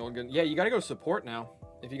Andrews was the old gun. Yeah, you gotta go support now.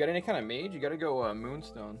 If you got any kind of mage, you gotta go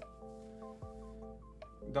Moonstone.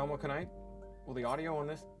 Dom, what can I? Will the audio on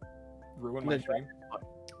this ruin my stream?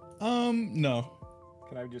 No.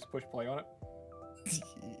 Can I just push play on it?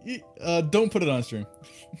 Don't put it on stream.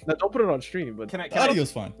 No, don't put it on stream, but Can I? The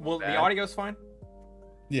audio's fine. Well, the audio's fine.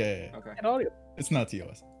 Yeah. Okay. An audio. It's not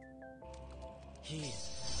TOS.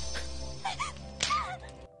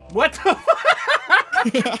 What the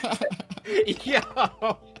fuck? Yo.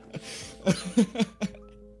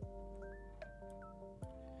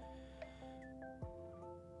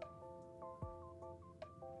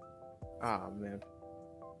 Ah, man.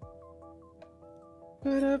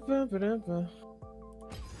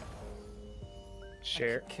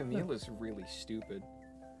 Share. Camille is really stupid.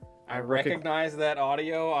 I recognize that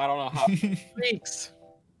audio. I don't know how. Freaks.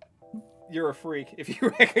 You're a freak if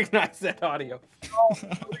you recognize that audio. Oh,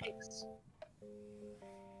 freaks.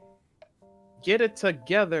 Get it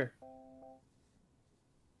together.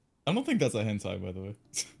 I don't think that's a hentai, by the way.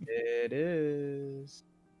 It is.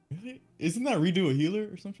 Really? Isn't that redo a healer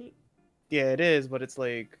or some shit? Yeah, it is, but it's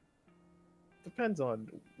like depends on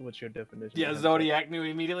what's your definition. Yeah, of hentai. Zodiac knew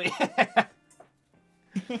immediately.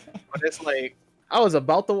 But it's like I was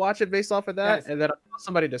about to watch it based off of that, Yes. and then I saw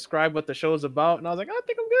somebody describe what the show's about, and I was like, I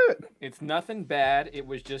think I'm good. It's nothing bad. It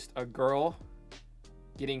was just a girl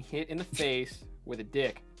getting hit in the face with a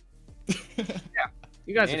dick.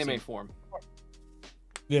 You guys, have Anime seen- form.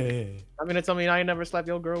 Yeah. I mean, tell me I ain't never slapped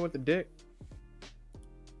your girl with a dick.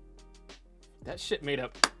 That shit made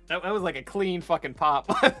up. That was like a clean fucking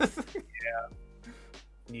pop.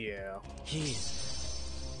 Yeah.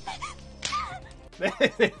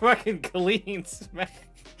 They fucking clean smack.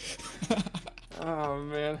 Oh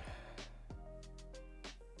man.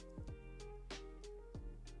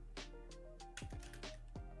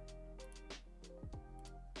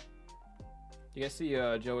 You guys see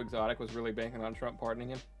Joe Exotic was really banking on Trump pardoning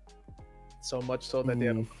him? So much so that they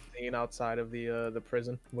had a scene outside of the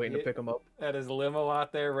prison waiting to pick him up. Had his limo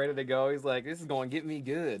out there ready to go. He's like, this is going to get me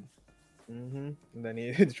good. And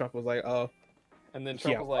then Trump was like, oh. And then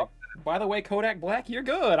Trump Yeah. was like, by the way, Kodak Black, you're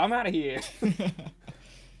good. I'm out of here.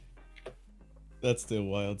 That's still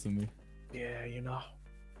wild to me. Yeah, you know.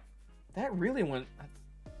 That really went...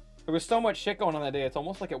 There was so much shit going on that day. It's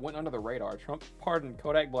almost like it went under the radar. Trump pardoned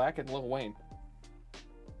Kodak Black and Lil Wayne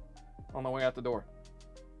on the way out the door.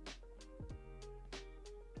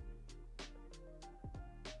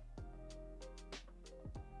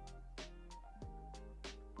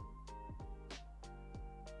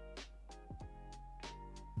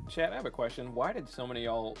 Chat, I have a question. Why did so many of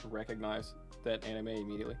y'all recognize that anime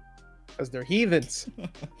immediately? Because they're heathens.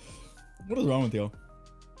 What is wrong with y'all?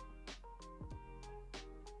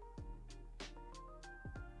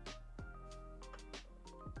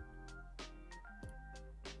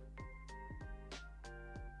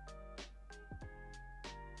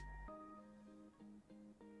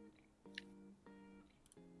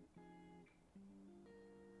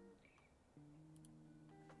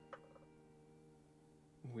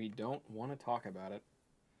 We don't want to talk about it.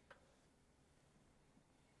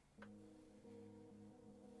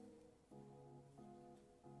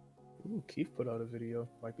 Ooh, Keith put out a video.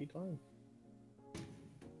 Might be time.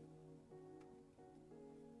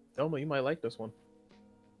 Elma, you might like this one.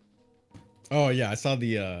 Oh yeah, I saw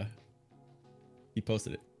the he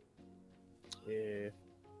posted it. Yeah.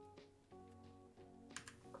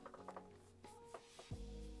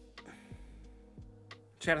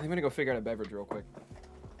 Chad, I think I'm gonna go figure out a beverage real quick.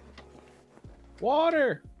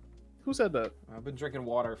 Water! Who said that? I've been drinking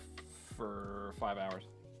water for 5 hours.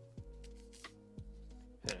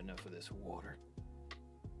 Had enough of this water.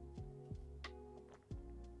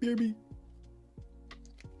 BRB.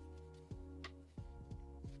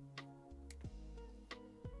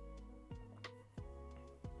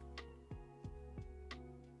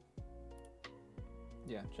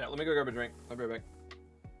 Yeah, chat. Let me go grab a drink. I'll be right back.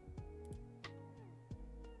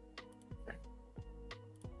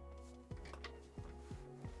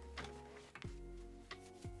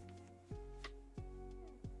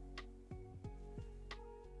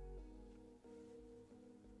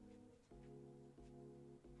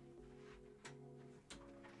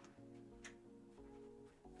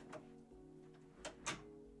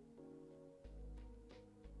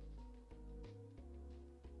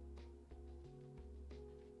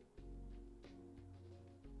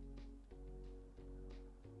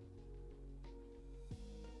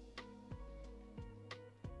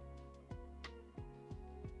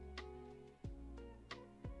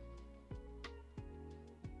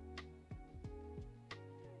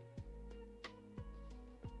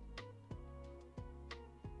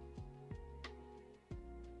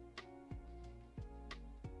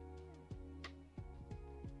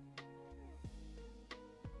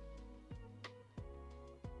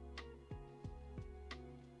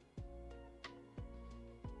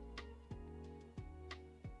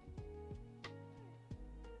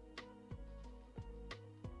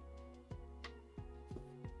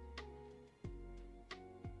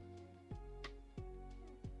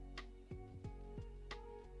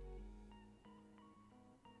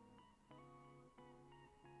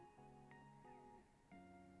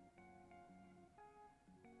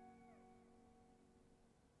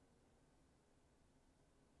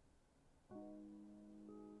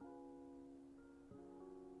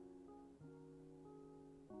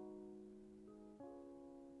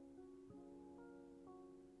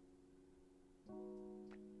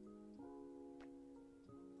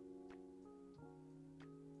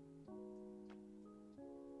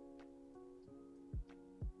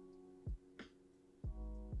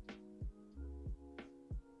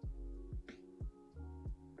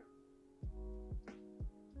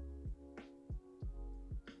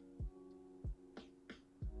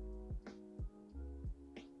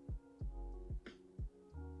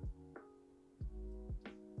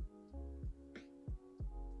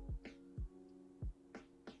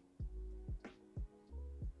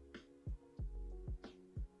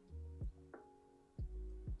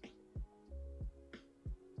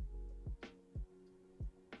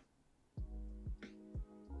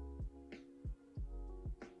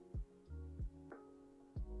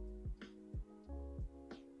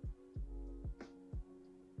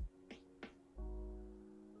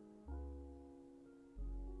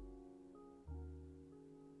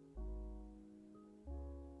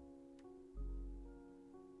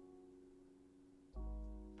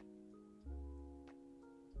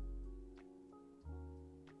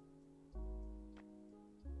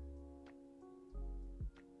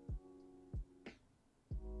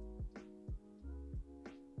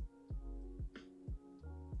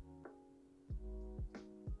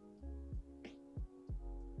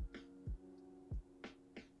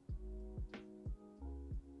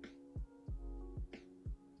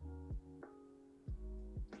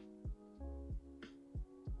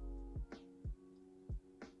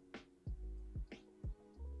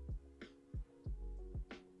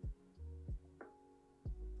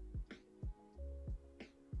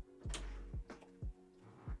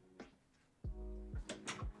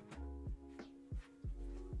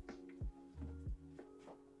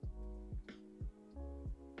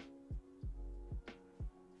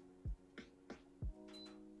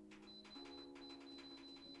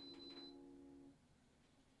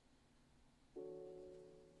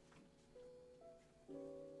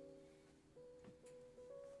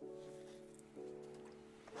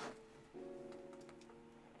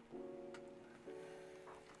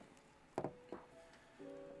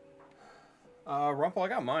 Rumple, I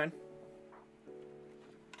got mine.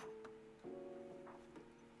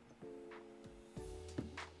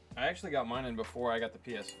 I actually got mine in before I got the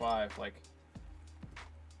PS5. Like,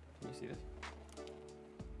 you see this?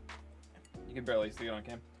 You can barely see it on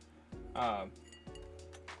cam.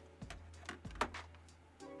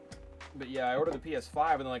 But yeah, I ordered the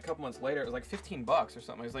PS5 and then like a couple months later it was like 15 bucks or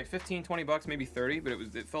something. It was like 15, 20 bucks, maybe 30, but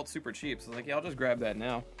it felt super cheap. So I was like, yeah, I'll just grab that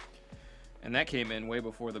now. And that came in way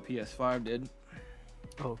before the PS5 did.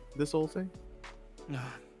 Oh, this whole thing?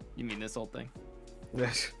 You mean this whole thing?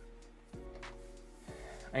 Yes.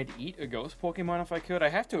 I'd eat a ghost Pokemon if I could. I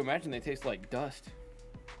have to imagine they taste like dust.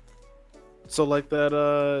 So like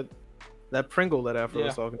that Pringle that Afro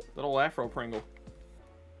was talking. Little Afro Pringle.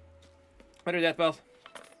 Better death bells.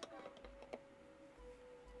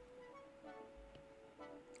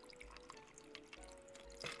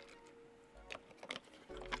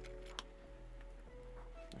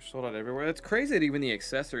 They're sold out everywhere. It's crazy that even the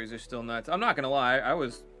accessories are still nuts. I'm not gonna lie, I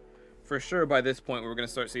was for sure by this point we were gonna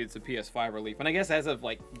start seeing it's a PS5 relief. And I guess as of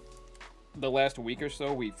like the last week or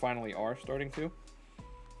so, we finally are starting to.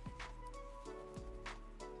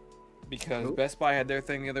 Because Best Buy had their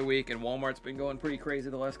thing the other week, and Walmart's been going pretty crazy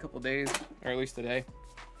the last couple days, or at least today.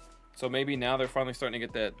 So maybe now they're finally starting to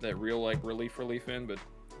get that real like relief in, but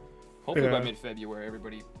hopefully by mid-February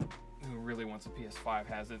everybody who really wants a PS5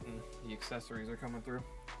 has it, and the accessories are coming through.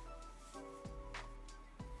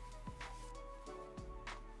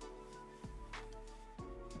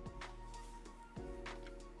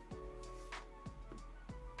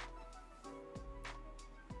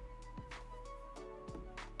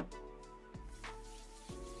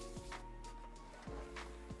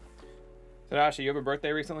 Tadashi, you have a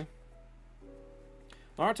birthday recently?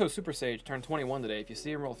 Naruto Super Sage turned 21 today. If you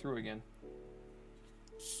see him roll through again,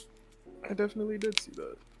 I definitely did see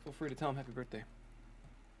that. feel free to tell him happy birthday.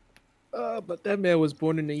 But that man was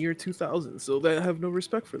born in the year 2000, so I have no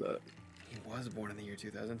respect for that. He was born in the year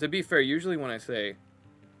 2000. To be fair, usually when I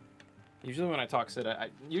talk shit,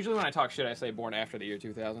 I say born after the year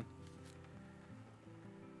 2000.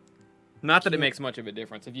 Not that it makes much of a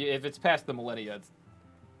difference. If it's past the millennia, it's...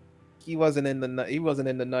 He wasn't in the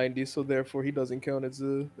 90s, so therefore he doesn't count as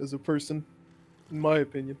a person, in my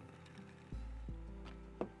opinion.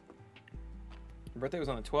 Your birthday was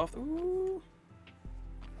on the 12th. Ooh.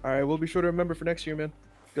 All right, we'll be sure to remember for next year, man.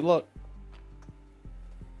 Good luck.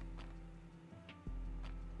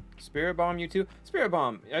 Spirit Bomb, you too. Spirit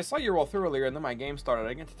Bomb, I saw you roll through earlier, and then my game started. I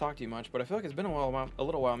didn't get to talk to you much, but I feel like it's been a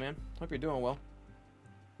little while, man. Hope you're doing well.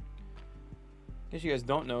 In case you guys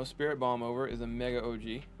don't know, Spirit Bomb over is a mega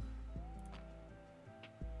OG.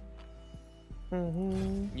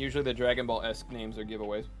 Usually the Dragon Ball-esque names are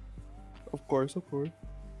giveaways. Of course, of course.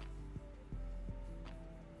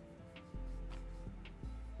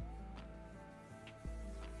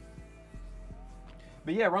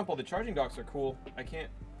 But yeah, Rumple, the charging docks are cool. I can't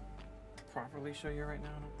properly show you right now,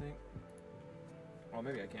 I don't think. Well,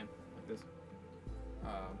 maybe I can, like this.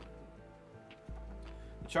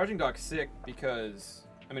 The charging dock's sick because,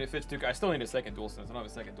 I mean, it fits I still need a second DualSense. I don't have a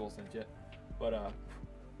second DualSense yet. But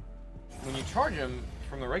when you charge them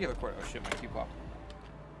from the regular cord, oh shit, my cue popped.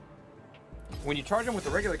 When you charge them with the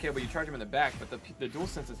regular cable, you charge them in the back, but the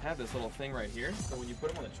DualSenses have this little thing right here. So when you put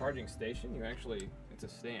them on the charging station, you actually, it's a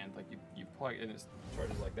stand. Like you plug it and it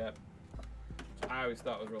charges like that. Which I always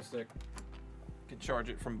thought was real sick. You could charge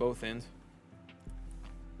it from both ends.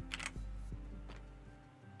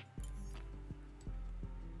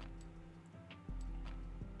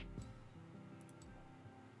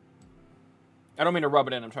 I don't mean to rub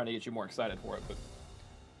it in. I'm trying to get you more excited for it, but.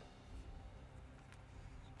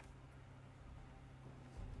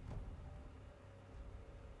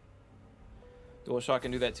 DualShock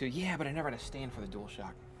can do that too. Yeah, but I never had a stand for the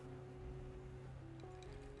DualShock.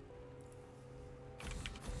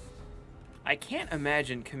 I can't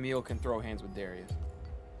imagine Camille can throw hands with Darius.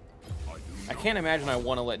 I can't imagine I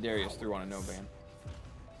want to let Darius through on a no ban.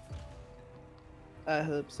 I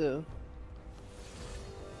hope so.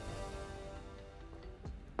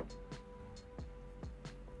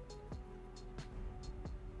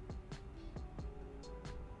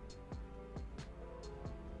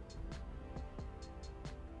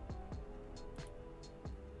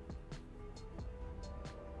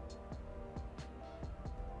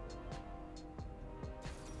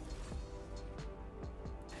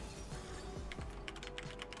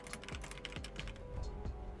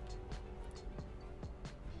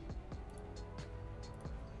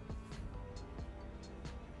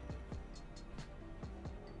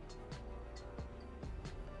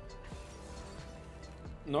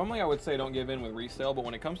 Normally I would say don't give in with resale, but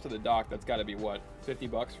when it comes to the dock, that's got to be what, 50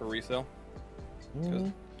 bucks for resale? Because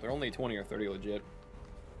they're only 20 or 30 legit.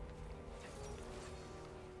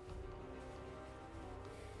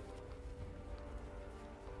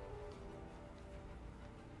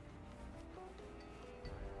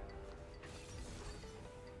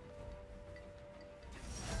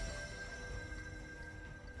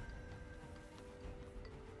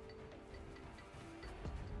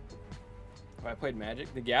 Have I played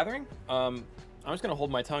Magic? The Gathering? I'm just gonna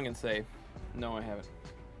hold my tongue and say, no, I haven't.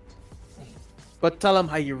 But tell them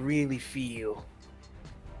how you really feel.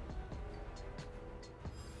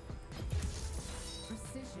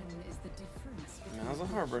 Precision is the difference between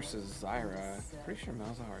Malzahar versus Zyra. Pretty sure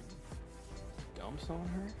Malzahar dumps on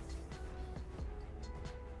her.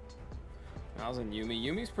 Malz and Yumi.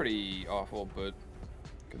 Yumi's pretty awful, but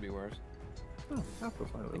could be worse. Oh, I'll fine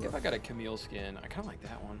I with think if that. I got a Camille skin, I kind of like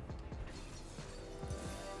that one.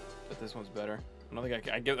 But this one's better. I don't think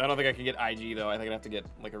I don't think I can get IG though. I think I'd have to get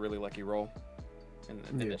like a really lucky roll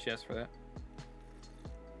in the chest for that.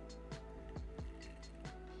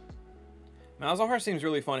 Malzahar seems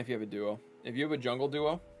really fun if you have a duo. If you have a jungle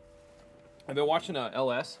duo, I've been watching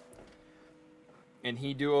LS, and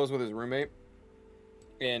he duos with his roommate,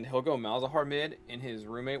 and he'll go Malzahar mid, and his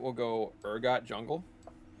roommate will go Urgot jungle.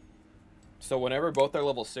 So whenever both their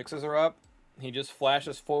level 6s are up, he just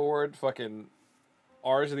flashes forward, fucking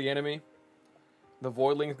R's the enemy. The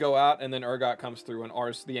Voidlings go out, and then Urgot comes through and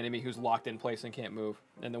R's the enemy who's locked in place and can't move.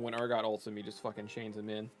 And then when Urgot ults him, he just fucking chains him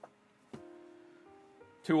in.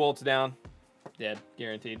 2 ults down. Dead.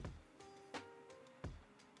 Guaranteed.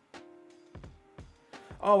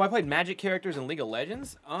 Oh, I played Magic characters in League of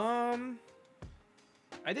Legends?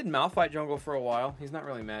 I did Malphite jungle for a while. He's not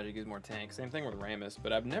really Magic, he's more tank. Same thing with Rammus,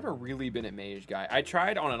 but I've never really been a mage guy. I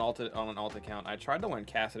tried on an alt account. I tried to learn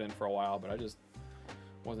Kassadin for a while, but I just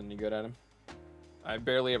wasn't any good at him. I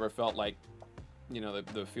barely ever felt like, you know,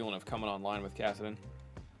 the feeling of coming online with Kassadin.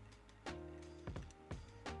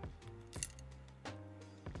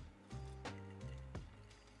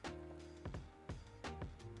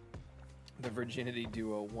 The Virginity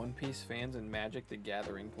Duo, One Piece fans and Magic the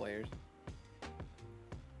Gathering players.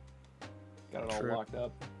 Got it all True. locked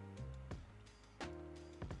up.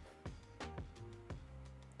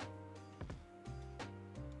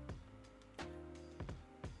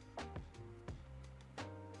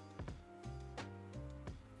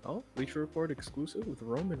 Oh, Bleacher Report exclusive with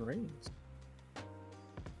Roman Reigns.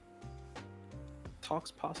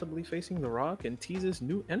 Talks possibly facing The Rock and teases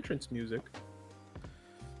new entrance music.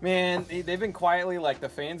 Man, they've been quietly, like, the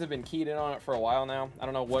fans have been keyed in on it for a while now. I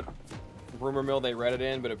don't know what rumor mill they read it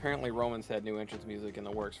in, but apparently Roman's had new entrance music in the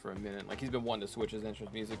works for a minute. Like, he's been wanting to switch his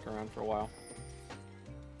entrance music around for a while.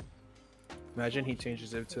 Imagine he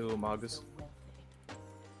changes it to Umagas.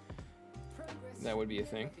 That would be a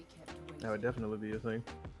thing. That would definitely be a thing.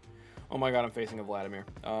 Oh my god, I'm facing a Vladimir.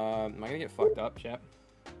 Am I gonna get fucked up, chap?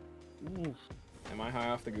 Ooh. Am I high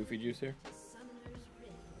off the goofy juice here?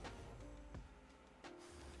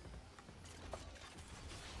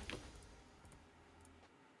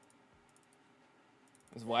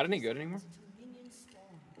 Is Vlad any good anymore?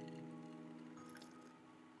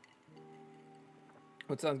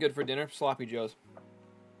 What sounds good for dinner? Sloppy Joes.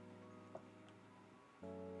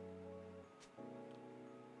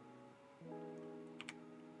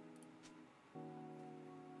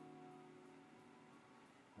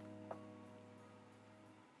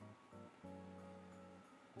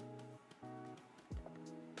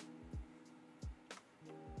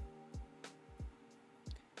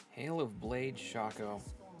 Hail of Blade Shaco.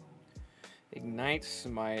 Ignite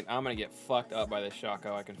Smite. I'm gonna get fucked up by this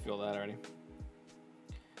Shaco. I can feel that already.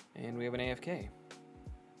 And we have an AFK.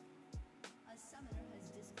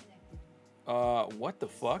 What the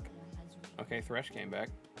fuck? Okay, Thresh came back.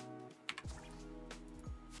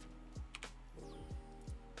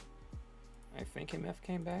 I think MF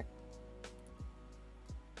came back.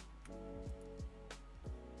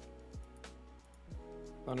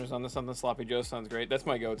 Thunder's on the something sloppy Joe sounds great. That's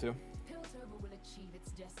my go-to. Piltover will achieve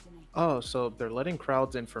its destiny. Oh, so they're letting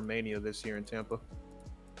crowds in for Mania this year in Tampa.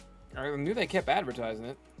 I knew they kept advertising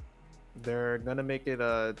it. They're gonna make it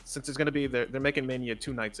since it's gonna be they're making Mania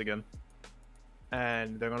 2 nights again,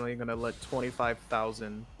 and they're only gonna let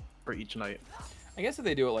 25,000 for each night. I guess if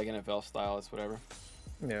they do it like NFL style, it's whatever.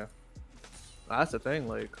 Yeah, that's the thing.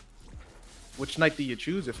 Like, which night do you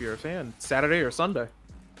choose if you're a fan? Saturday or Sunday?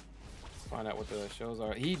 Let's find out what the shows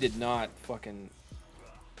are. He did not fucking.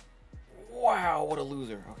 Wow, what a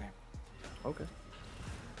loser. Okay, Okay.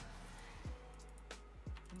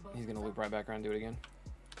 he's gonna loop right back around and do it again.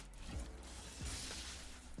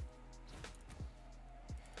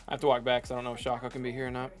 I have to walk back because I don't know if Shaco can be here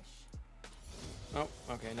or not. Oh,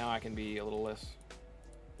 okay, now I can be a little less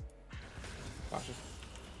cautious.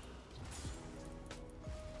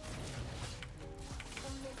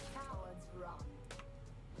 Only cowards run.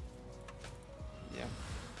 Yeah.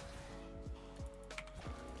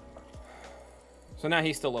 So now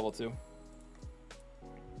he's still level 2.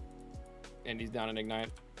 And he's down in Ignite.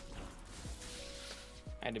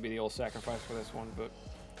 I had to be the old sacrifice for this one, but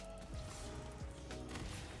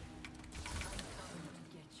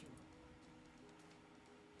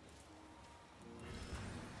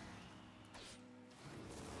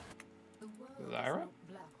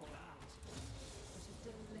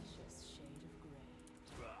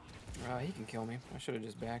He can kill me. I should have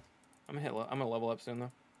just backed. I'm gonna level up soon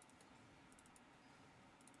though.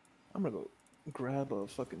 I'm gonna go grab a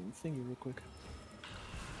fucking thingy real quick.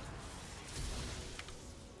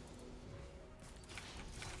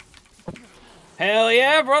 Hell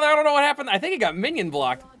yeah, brother! I don't know what happened. I think it got minion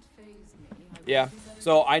blocked. Yeah.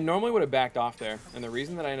 So I normally would have backed off there, and the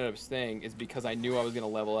reason that I ended up staying is because I knew I was gonna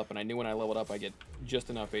level up, and I knew when I leveled up I get just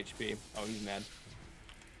enough HP. Oh, he's mad.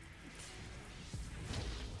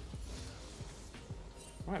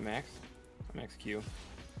 All right, Max. Max Q.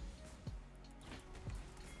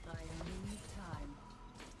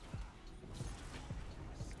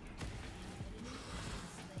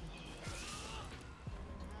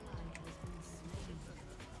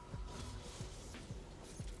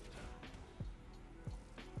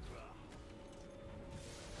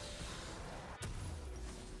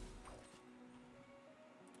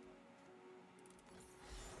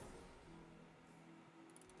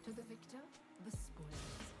 To the victor, the spoils.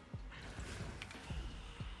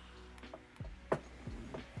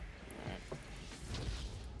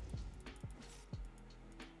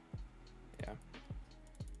 Yeah.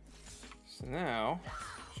 So now,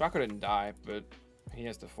 Shaco didn't die, but he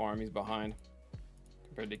has to farm. He's behind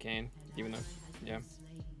compared to Kane, even though, yeah.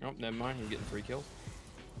 Nope, never mind. He's getting 3 kills.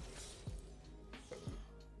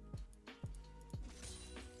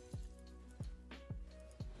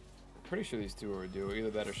 Pretty sure these two are a duo. Either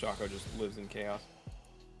that or Shaco just lives in chaos.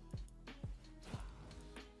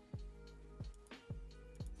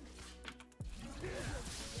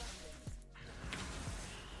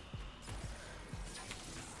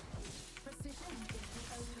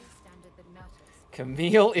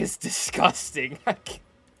 Camille is disgusting.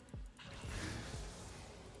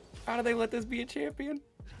 How do they let this be a champion?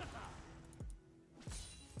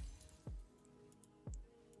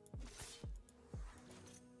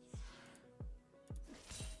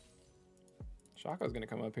 Shaco's gonna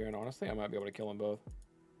come up here, and honestly, I might be able to kill them both.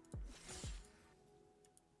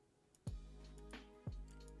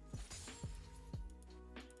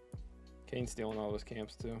 Kane's stealing all those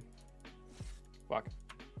camps too. Fuck.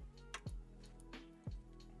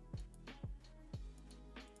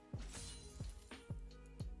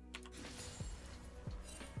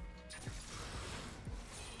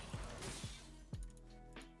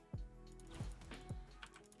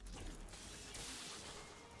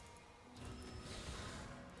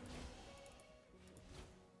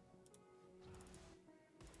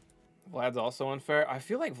 Vlad's also unfair. I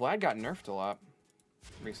feel like Vlad got nerfed a lot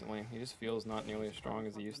recently. He just feels not nearly as strong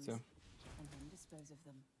as he used to. And then dispose of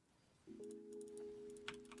them.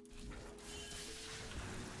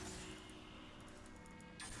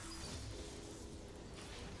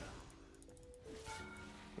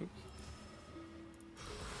 Oops.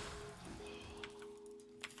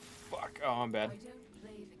 Fuck. Oh, I'm bad.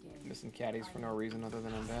 Missing caddies for no reason other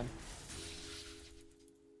than I'm bad.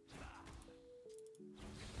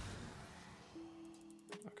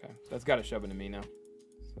 Okay, that's got to shove into me now.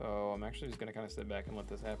 So I'm actually just going to kind of sit back and let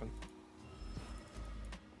this happen.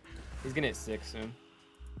 He's going to hit 6 soon.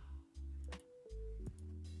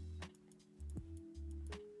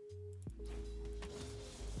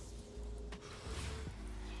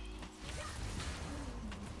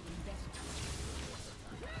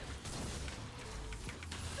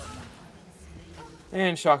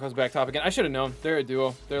 And Shaco's back top again. I should have known. They're a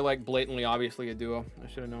duo. They're like blatantly, obviously a duo. I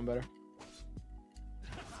should have known better.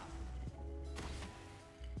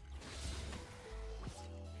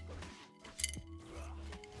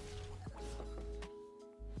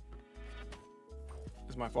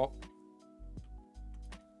 It's my fault.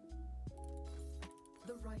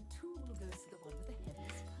 The right tool goes to the one with the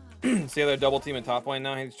heaviest power. See how they're double teaming top lane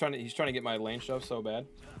now? He's trying to get my lane shove so bad.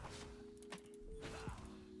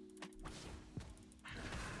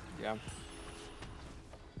 Yeah.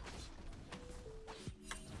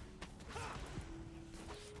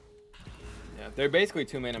 Yeah, they're basically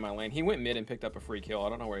 2 men in my lane. He went mid and picked up a free kill. I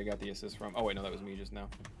don't know where he got the assist from. Oh wait, no, that was me just now.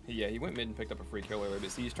 Yeah, he went mid and picked up a free kill earlier,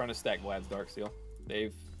 but see, he's trying to stack Vlad's Darksteel.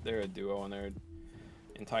 They're a duo, and their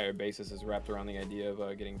entire basis is wrapped around the idea of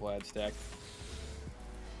getting Vlad stacked.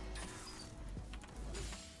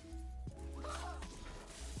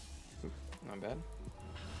 Oop, not bad.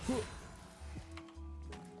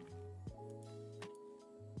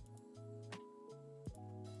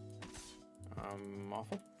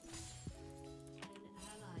 Awful. An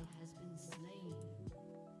ally has been slain.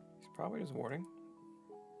 He's probably just warding.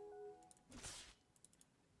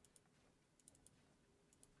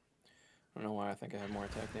 I don't know why I think I have more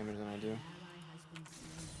attack damage than I do. Ally has been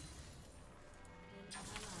slain. An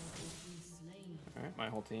ally has been slain. Alright, my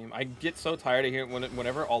whole team. I get so tired of hearing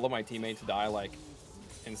whenever all of my teammates die like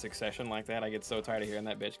in succession like that. I get so tired of hearing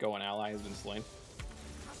that bitch go, an ally has been slain.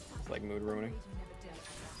 It's like mood ruining.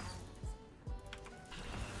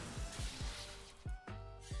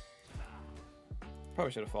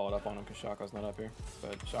 Probably should have followed up on him because Shaco's not up here.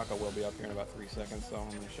 But Shaco will be up here in about 3 seconds, so I'm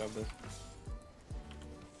going to shove this.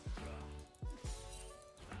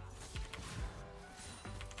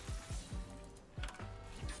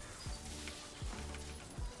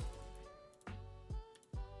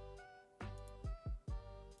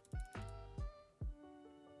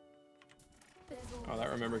 Oh, that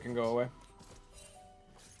remember can go away.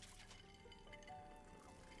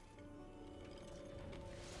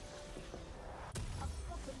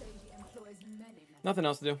 Nothing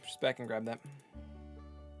else to do. Just back and grab that.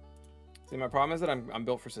 See, my problem is that I'm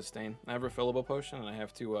built for sustain. I have a refillable potion and I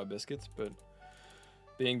have 2 biscuits, but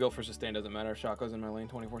being built for sustain doesn't matter. Shaco's in my lane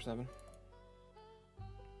 24/7.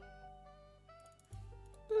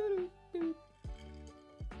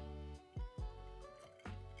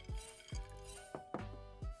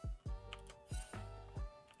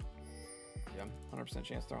 Yeah, 100%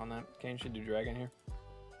 chance they're on that. Kane should do dragon here.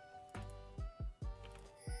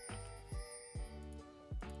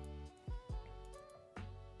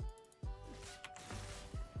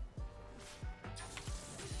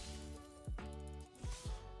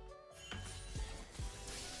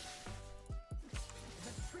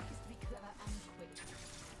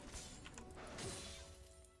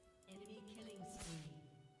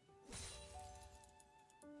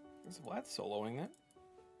 Is Vlad soloing that?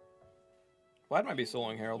 Vlad might be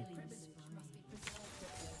soloing Herald.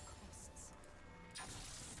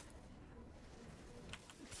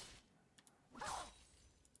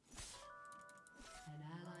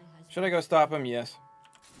 Should I go stop him? Yes.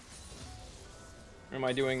 Or am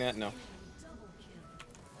I doing that? No.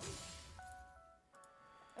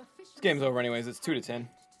 This game's over anyways. It's 2-10.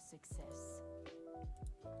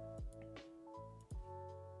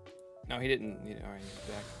 No, he didn't. Alright, he's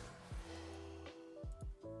back.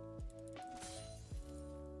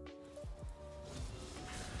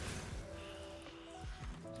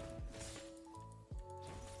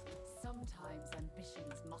 Sometimes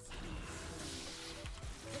ambitions must be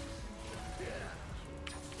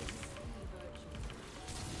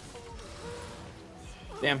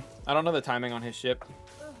Damn, I don't know the timing on his ship.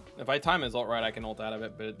 If I time his ult right, I can ult out of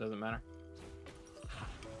it, but it doesn't matter.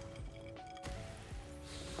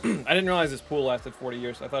 I didn't realize his pool lasted 40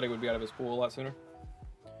 years. I thought he would be out of his pool a lot sooner.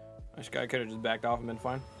 This guy could have just backed off and been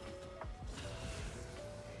fine.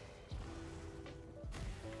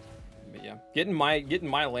 But yeah, getting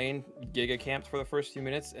my lane giga camped for the first few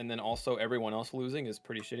minutes, and then also everyone else losing is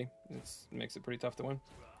pretty shitty. It makes it pretty tough to win.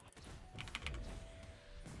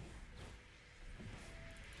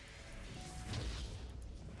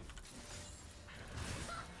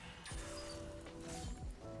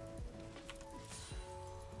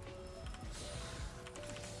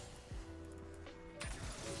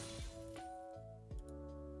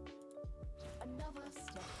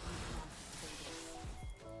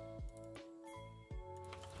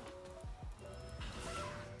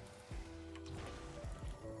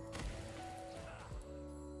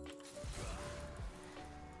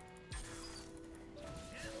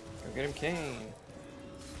 Go get him, Kane.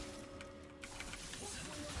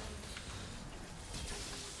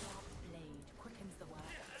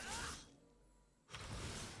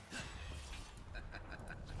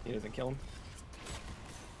 He doesn't kill him.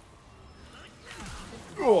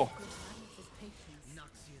 Oh!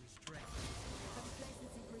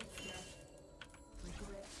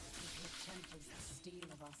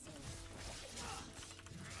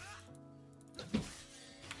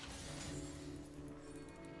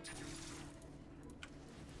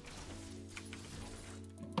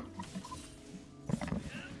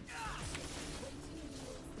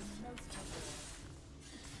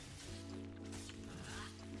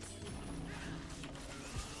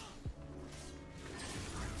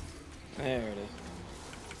 There it is.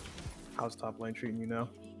 How's top lane treating you now?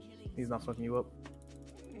 He's not fucking you up?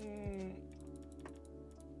 You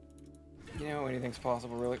know, anything's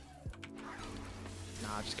possible, really.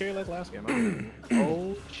 Nah, just carry like last game.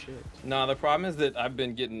 Oh, shit. Nah, the problem is that I've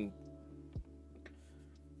been getting...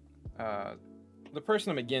 the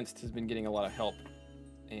person I'm against has been getting a lot of help.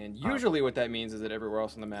 And usually what that means is that everywhere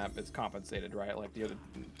else on the map it's compensated, right? Like the other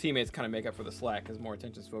teammates kind of make up for the slack because more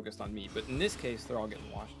attention's focused on me. But in this case, they're all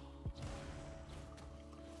getting washed.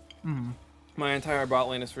 My entire bot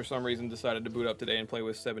lane has for some reason decided to boot up today and play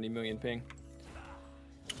with 70 million ping.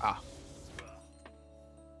 Ah.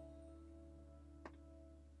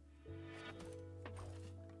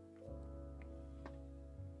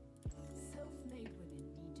 self-made women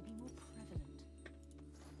need to be more prevalent.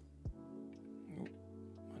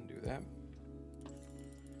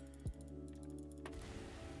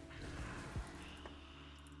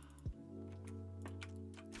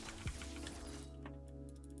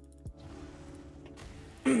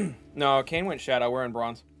 No, Kane went Shadow. We're in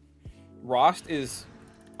Bronze. Rost is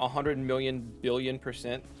 100 million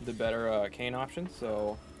billion% the better Kane option,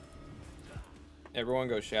 so everyone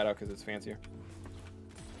goes Shadow because it's fancier.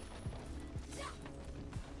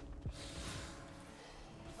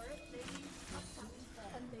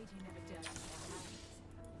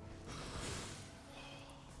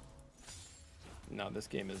 No, this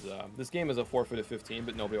game is a forfeit of 15,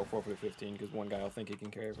 but nobody will forfeit of 15 because one guy will think he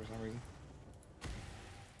can carry for some reason.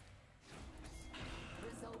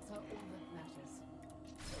 Results are all that matters.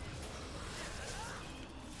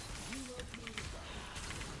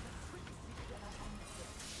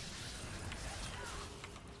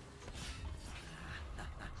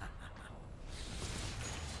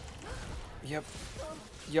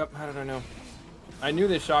 Yep, how did I know? I knew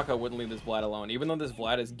this Shaka wouldn't leave this Vlad alone. Even though this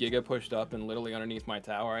Vlad is giga pushed up and literally underneath my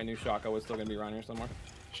tower, I knew Shaka was still going to be around here somewhere.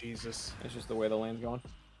 Jesus. It's just the way the lane's going.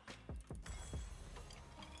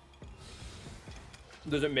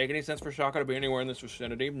 Does it make any sense for Shaka to be anywhere in this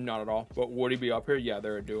vicinity? Not at all. But would he be up here? Yeah,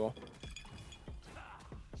 they're a duo.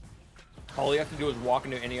 All he has to do is walk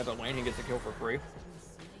into any other lane, he gets a kill for free.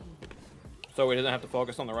 So he doesn't have to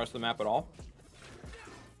focus on the rest of the map at all.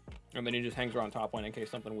 And then he just hangs around top lane in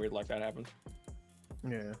case something weird like that happens.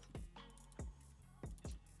 Yeah.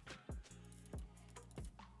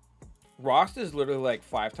 Rost is literally like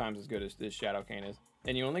 5 times as good as this Shadow Kane is.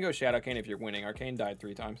 And you only go Shadow Kane if you're winning. Arcane died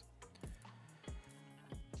 3 times.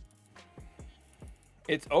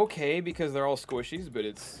 It's okay because they're all squishies, but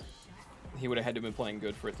it's... He would have had to have been playing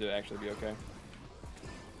good for it to actually be okay.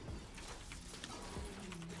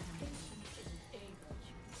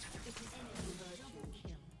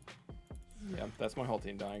 Yeah, that's my whole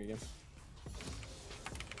team dying again.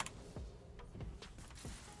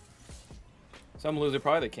 Some loser,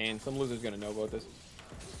 probably the Kane. Some loser's gonna know about this.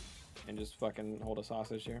 And just fucking hold us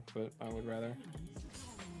hostage here, but I would rather.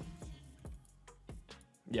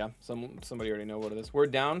 Yeah, somebody already know about this. We're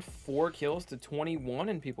down 4 kills to 21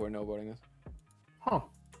 and people are no voting this. Huh.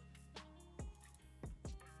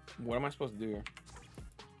 What am I supposed to do here?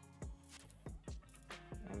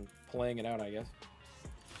 I'm playing it out, I guess.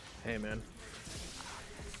 Hey, man.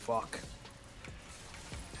 Fuck.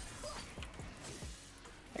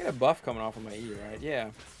 I got a buff coming off of my E, right? Yeah.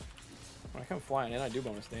 When I come flying in, I do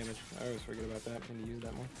bonus damage. I always forget about that. I need to use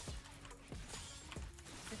that more.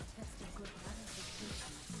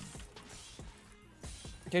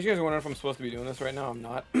 In case you guys are wondering if I'm supposed to be doing this right now, I'm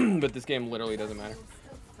not. But this game literally doesn't matter.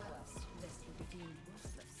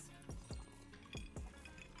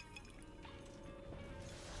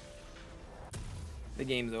 The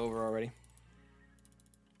game's over already.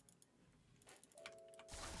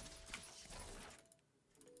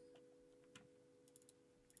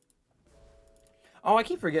 Oh, I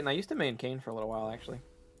keep forgetting. I used to main Kane for a little while, actually.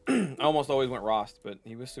 I almost always went Rost, but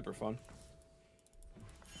he was super fun.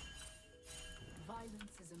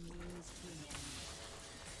 Violence is a means to an end.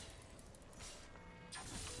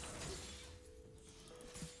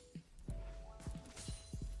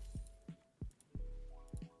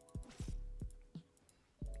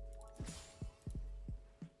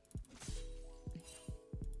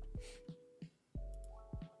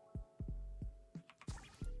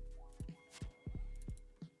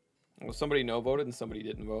 Well, somebody no voted and somebody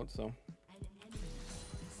didn't vote, so.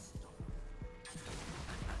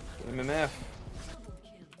 MMF.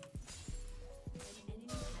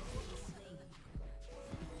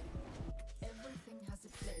 Everything has a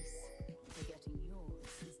place. Forgetting yours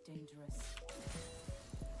is dangerous.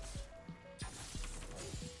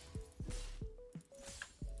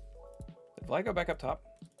 Did Vlad go back up top?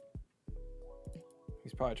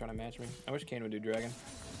 He's probably trying to match me. I wish Kane would do Dragon.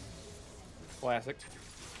 Classic.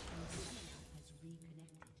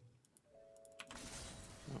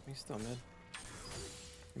 Oh, he's still mid.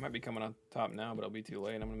 He might be coming on top now, but it'll be too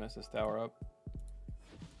late. I'm gonna mess this tower up.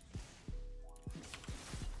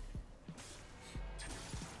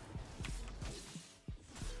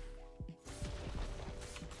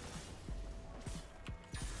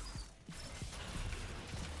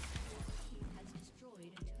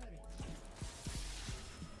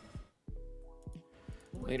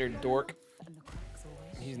 Later, dork. And the cracks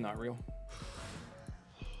always He's not real.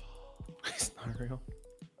 It's not real.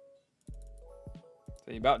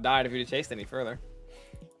 So you about died if you'd have chased any further.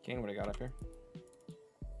 Kane would have got up here.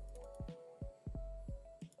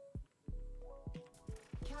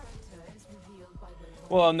 character is revealed by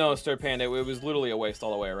the Well, no, Stir Panda, it was literally a waste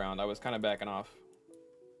all the way around. I was kind of backing off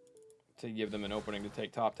to give them an opening to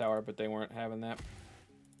take top tower, but they weren't having that.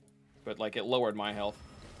 But, like, it lowered my health.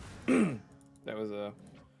 That was a...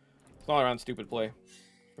 It's all around stupid play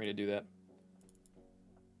for me to do that.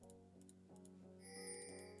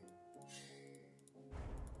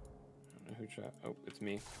 who shot. Oh, it's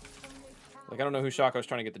me. Like, I don't know who Shaco's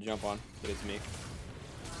trying to get the jump on, but it's me.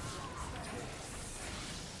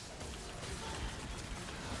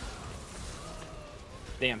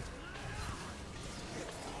 Damn.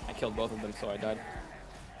 I killed both of them, so I died.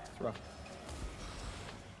 It's rough.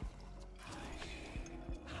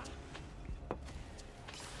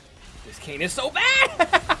 This Kane is so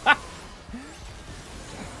bad!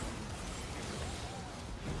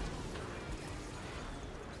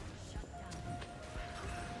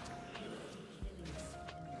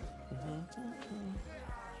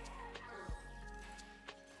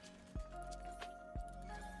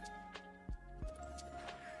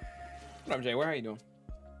 What up, Jay? Where are you doing?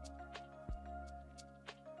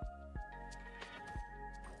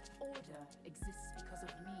 Order exists because of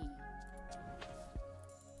me.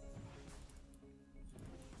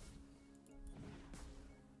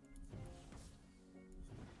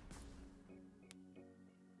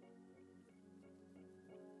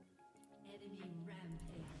 Enemy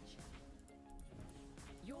rampage.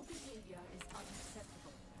 Your behavior is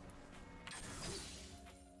unacceptable.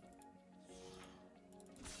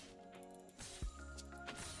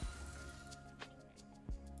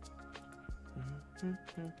 I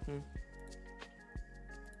feel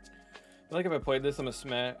like if I played this, I'm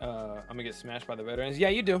gonna get smashed by the veterans. Yeah,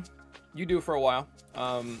 you do. You do for a while.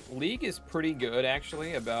 League is pretty good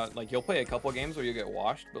actually about, like, you'll play a couple games where you'll get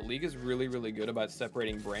washed, but League is really, really good about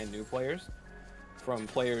separating brand new players from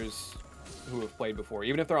players who have played before.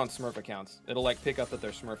 Even if they're on Smurf accounts, it'll like pick up that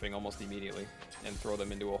they're smurfing almost immediately and throw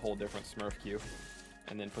them into a whole different Smurf queue,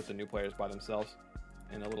 and then put the new players by themselves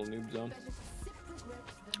in a little noob zone.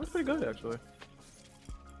 That's pretty good, actually.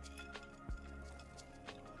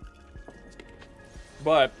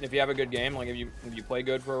 But if you have a good game, like if you play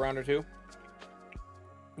good for a round or two,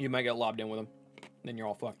 you might get lobbed in with them. Then you're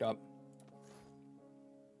all fucked up.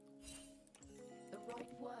 The right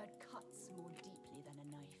word cuts more deeply than a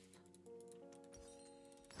knife.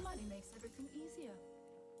 Money makes everything easier.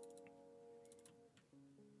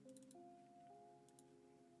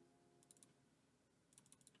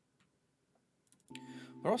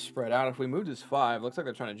 They're all spread out. If we moved his 5, looks like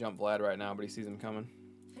they're trying to jump Vlad right now, but he sees him coming.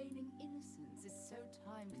 Feigning innocence is so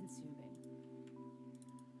time-consuming.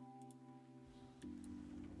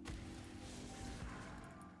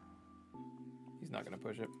 He's not going to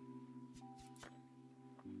push it.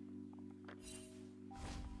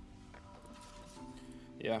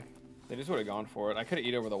 Yeah, they just would have gone for it. I could have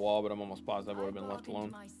eaten over the wall, but I'm almost positive I would have been left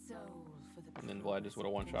alone. And then Vlad just would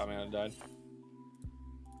have one-shot me and I'd died.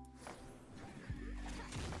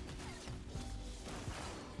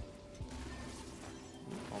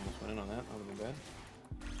 Almost went in on that. That would have been bad.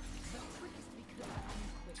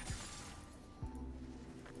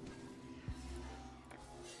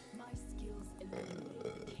 My skills eliminate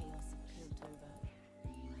the chaos of Piltover.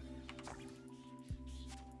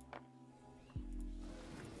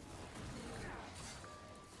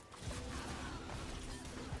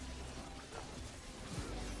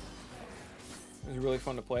 It was really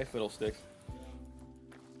fun to play Fiddlesticks.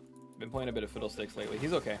 Been playing a bit of Fiddlesticks lately.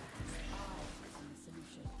 He's okay.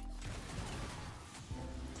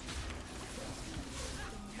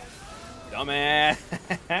 Dumbass!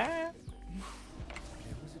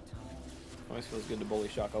 Always feels good to bully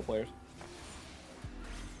Shaco players.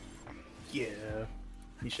 Yeah.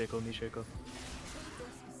 Nisheko, Nisheko. Progress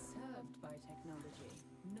is served by technology,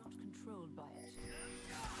 not controlled by it.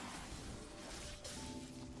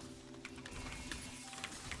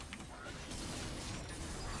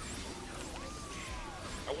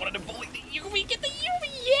 I wanted to bully the Yumi! Get the Yumi!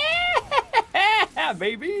 Yeah!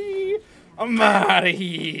 Baby! I'm out of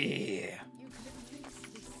here! You can at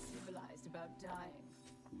least be civilized about dying.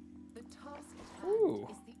 The task at Ooh.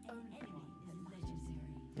 hand is the only one that matters.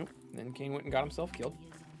 Nope. Then Kane went and got himself killed.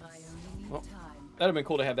 I only need Well, time. that'd have been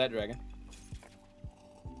cool to have that dragon.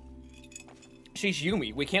 She's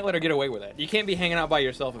Yumi. We can't let her get away with that. You can't be hanging out by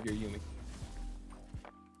yourself if you're Yumi.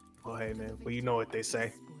 Oh, hey, man. Well, you know what they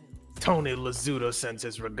say. Tony Lazzuto sends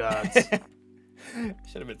his regards. Should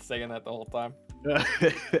have been saying that the whole time. Yeah,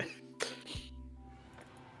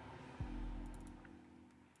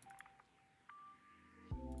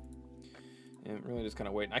 really just kind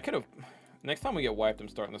of waiting. I could have... Next time we get wiped, I'm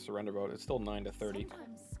starting the surrender vote. It's still 9 to 30.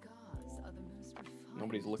 Sometimes scars are the most refined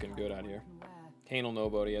Nobody's looking good out here. you can wear. Kane will know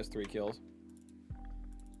about he has 3 kills.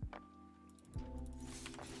 The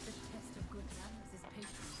test of good manners is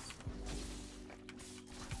patience.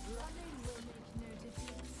 Running will make no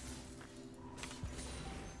difference.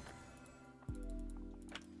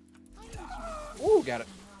 I need you Ooh, got it.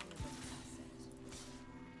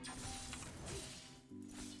 Tut,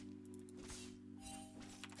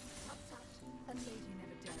 tut. A lady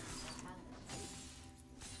never dirties her hands.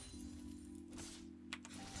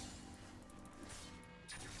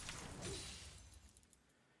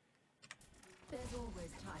 There's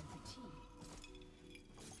always time for tea.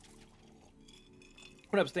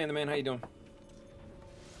 What up, Stan the Man? How you doing?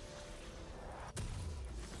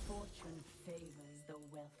 Fortune favors the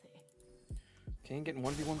wealthy. Kane getting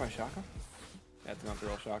 1v1 by Shaka? That's not the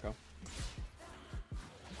real Shaka.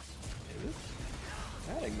 It is?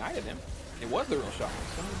 That ignited him. It was the real Shaka.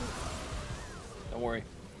 Don't worry.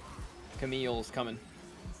 Camille's coming.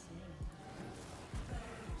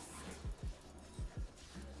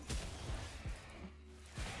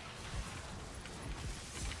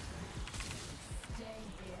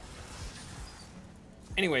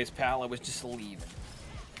 Anyways, pal, I was just leaving.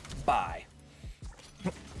 Bye.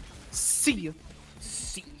 See ya.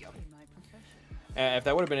 See ya. In my profession. If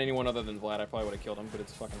that would have been anyone other than Vlad, I probably would have killed him, but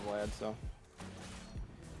it's fucking Vlad, so.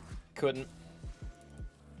 Couldn't.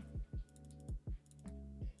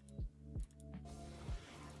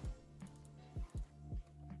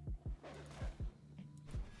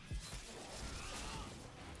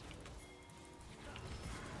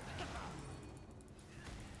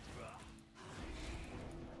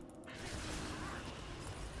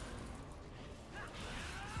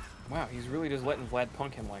 Wow, he's really just letting Vlad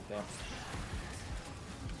punk him like that.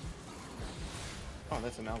 Oh,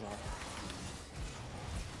 that's a Malzahar.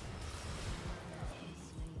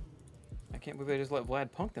 I can't believe they just let Vlad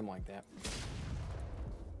punk them like that.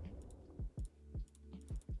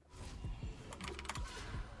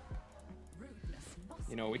 Rudeness must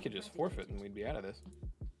You know, we be could just forfeit and we'd be out of this.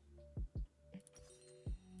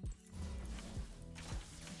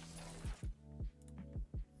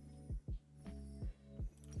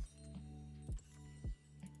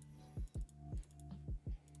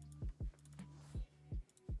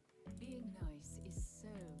 Being nice is so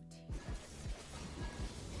tedious.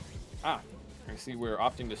 Ah, I see we're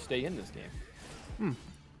opting to stay in this game.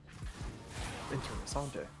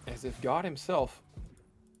 Interessante. As if God himself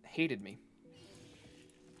hated me.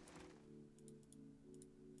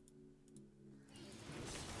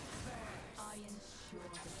 I ensure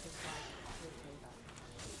that the right will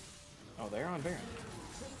over. Oh, they're on Baron.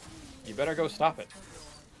 You better go stop it.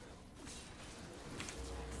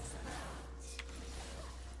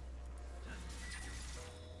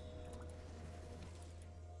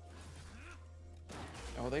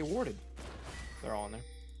 Oh, they warded. They're all in there.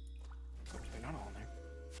 Oh, they're not all in there.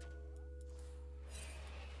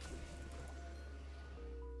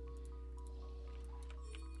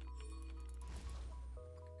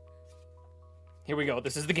 Here we go.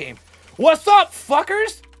 This is the game. What's up,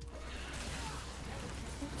 fuckers?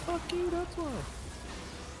 Fuck you, that's why.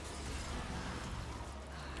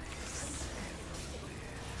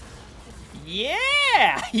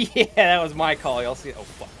 Yeah! Yeah, that was my call. Y'all see it? Oh,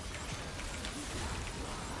 fuck.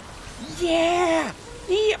 Yeah!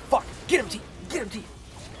 Yeah! Fuck! Get him, T! Get him, T!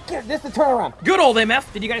 Get him! This is the turnaround. Good old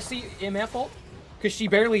MF. Did you guys see MF ult? Because she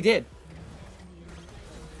barely did.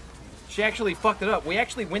 She actually fucked it up. We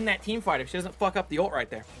actually win that team fight if she doesn't fuck up the ult right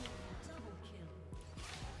there.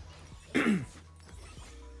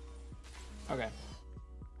 Okay.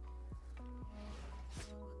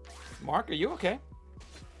 Mark, are you okay?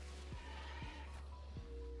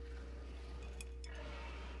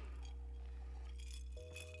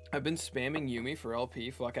 I've been spamming Yumi for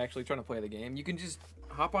LP, fuck actually trying to play the game. You can just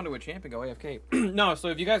hop onto a champ and go AFK. No, so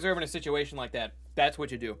if you guys are ever in a situation like that, that's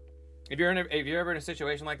what you do. If you're ever in a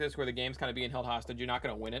situation like this where the game's kind of being held hostage, you're not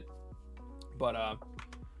gonna win it. But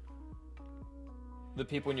the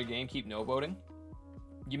people in your game keep no voting.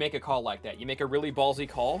 You make a call like that. You make a really ballsy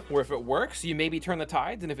call where if it works, you maybe turn the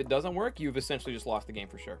tides, and if it doesn't work, you've essentially just lost the game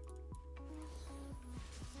for sure.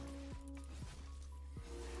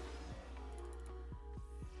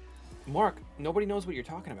 Mark, nobody knows what you're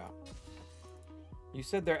talking about. You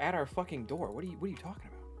said they're at our fucking door. What are you talking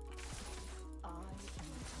about? I am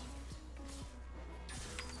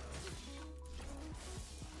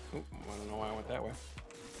Oop, I don't know why I went that way.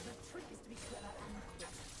 the trick is to be clever and quick.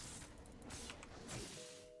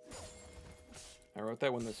 I wrote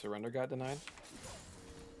that when the surrender got denied.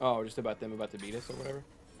 Oh, just about them about to beat us or whatever.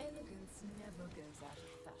 Elegance never goes out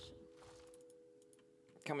of fashion.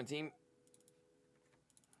 Coming, team.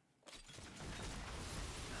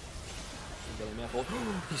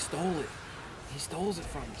 He stole it. He stole it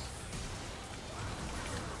from us.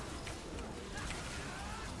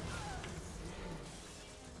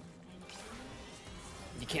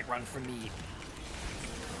 You can't run from me.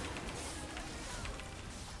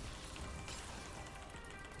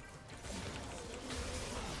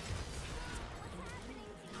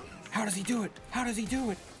 How does he do it? How does he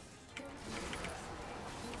do it?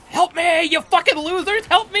 Help me, you fucking losers!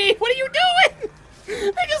 Help me! What are you doing?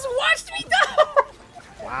 They just watched me die!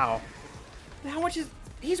 Wow. How much is...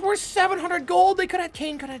 He's worth 700 gold.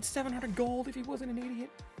 Kane could have had 700 gold if he wasn't an idiot.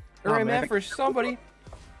 Or Oh, I'm man. at for somebody.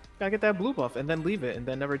 Gotta get that blue buff and then leave it and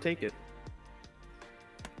then never take it.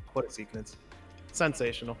 What a sequence.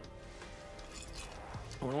 Sensational.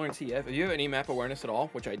 I want to learn TF. If you have any map awareness at all,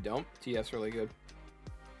 which I don't, TF's really good.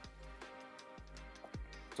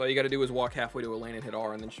 So all you got to do is walk halfway to a lane and hit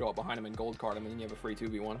R and then show up behind him and gold card him and then you have a free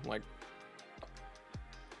 2v1. Like,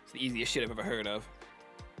 it's the easiest shit I've ever heard of.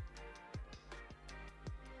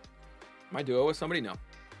 Am I duo with somebody? No.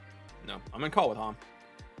 No. I'm in call with Hom.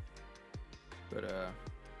 But,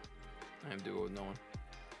 I am duo with no one.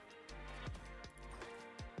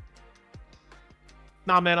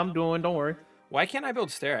 Nah, man, I'm doing. Don't worry. Why can't I build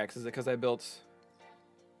Sterax? Is it because I built...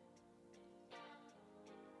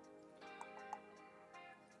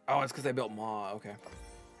 Oh, it's because I built Maw. Okay.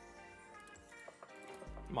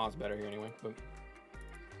 Maw's better here anyway, but...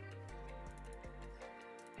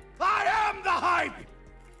 I am the hype!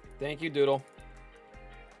 Thank you, Doodle.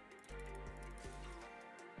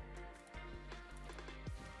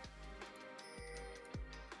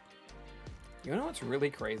 You know what's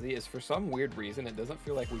really crazy is for some weird reason it doesn't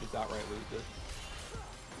feel like we just outright lose this.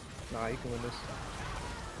 Nah, you can win this.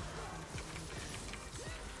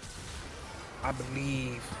 I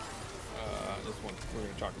believe. This one, we're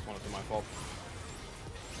gonna chalk this one up to my fault.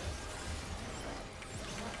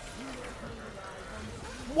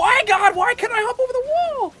 Why, God? Why can't I hop over the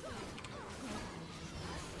wall?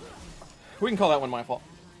 We can call that one my fault.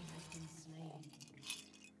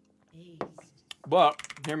 But,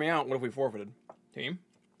 hear me out. What if we forfeited? Team?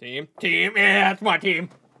 Team? Team? Yeah, that's my team.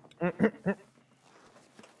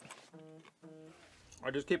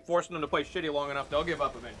 I just keep forcing them to play shitty long enough, they'll give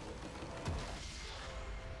up eventually.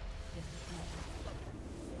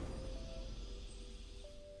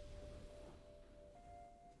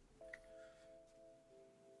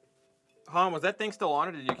 Han, was that thing still on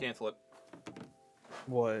or did you cancel it?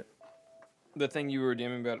 What? The thing you were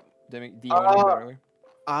DMing about earlier?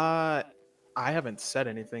 I haven't said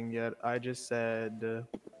anything yet. I just said...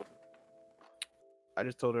 I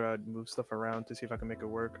just told her I'd move stuff around to see if I can make it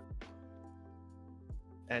work.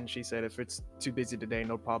 And she said if it's too busy today,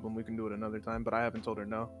 no problem, we can do it another time. But I haven't told her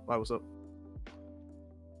no. Why, what's up?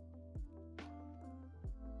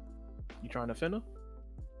 You trying to finna?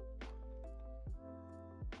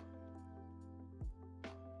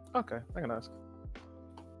 Okay, I can ask.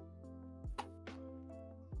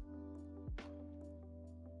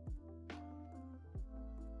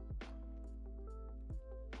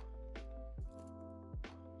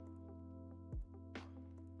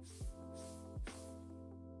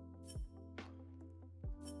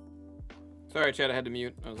 Sorry, Chad, I had to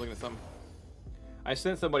mute. I was looking at something. I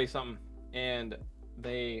sent somebody something, and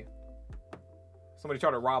somebody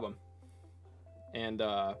tried to rob them. And,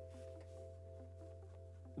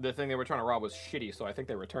 the thing they were trying to rob was shitty, so I think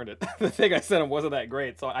they returned it. The thing I sent them wasn't that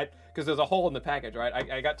great, so because there's a hole in the package, right?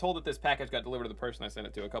 I got told that this package got delivered to the person I sent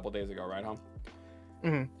it to a couple days ago, right, Hom?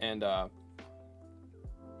 Mm-hmm. And,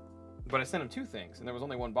 but I sent him two things, and there was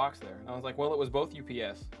only one box there. And I was like, well, it was both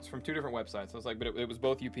UPS. It's from two different websites. I was like, but it was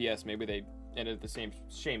both UPS. Maybe they ended at the same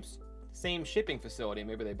shipping facility.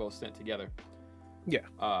 Maybe they both sent together. Yeah.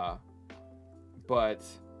 But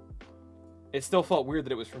it still felt weird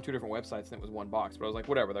that it was from two different websites and it was one box. But I was like,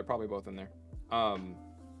 whatever. They're probably both in there.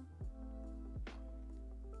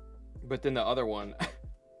 But then the other one,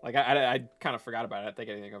 like I kind of forgot about it. I didn't think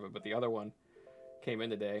anything of it. But the other one came in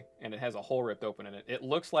today and it has a hole ripped open in it. It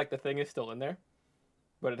looks like the thing is still in there,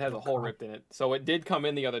 but it has a hole ripped in it. So it did come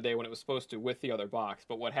in the other day when it was supposed to with the other box.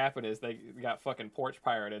 But what happened is they got fucking porch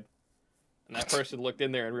pirated, and that person looked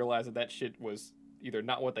in there and realized that that shit was either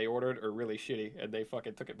not what they ordered or really shitty, and they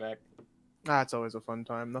fucking took it back. Ah, it's always a fun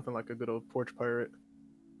time. Nothing like a good old porch pirate.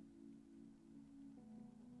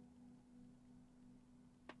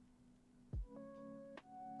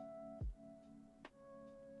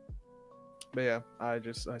 But yeah, I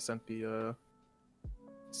sent the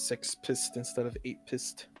 6 pist instead of 8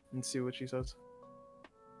 pist and see what she says.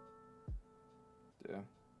 Yeah.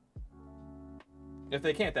 If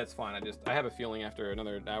they can't, that's fine. I have a feeling after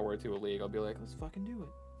another hour or two of League, I'll be like, let's fucking do it.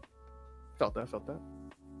 Felt that.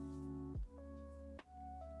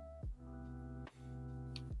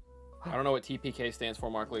 I don't know what TPK stands for,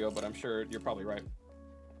 Mark Leo, but I'm sure you're probably right.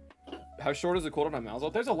 How short is the cooldown on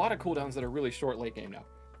Malzo? There's a lot of cooldowns that are really short late game now.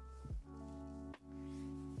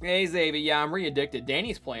 Hey, Xavier. Yeah, I'm re-addicted.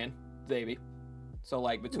 Danny's playing, Xavier. So,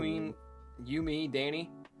 like, between you, me, Danny,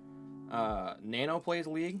 Nano plays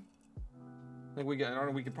League. I think I don't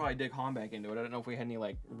know. We could probably dig Han back into it. I don't know if we had any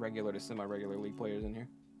like regular to semi-regular league players in here.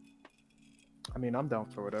 I mean, I'm down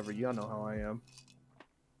for whatever. You know how I am.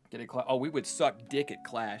 Get it? Oh, we would suck dick at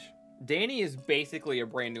Clash. Danny is basically a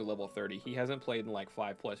brand new level 30. He hasn't played in like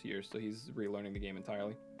 5+ years, so he's relearning the game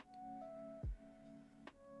entirely.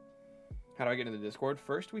 How do I get into the Discord?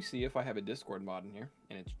 First, we see if I have a Discord mod in here,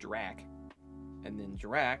 and it's Drac. And then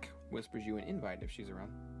Drac whispers you an invite if she's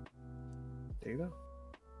around. There you go.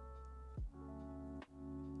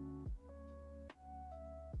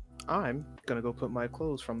 I'm gonna go put my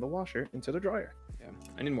clothes from the washer into the dryer. Yeah,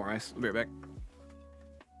 I need more ice. I'll be right back.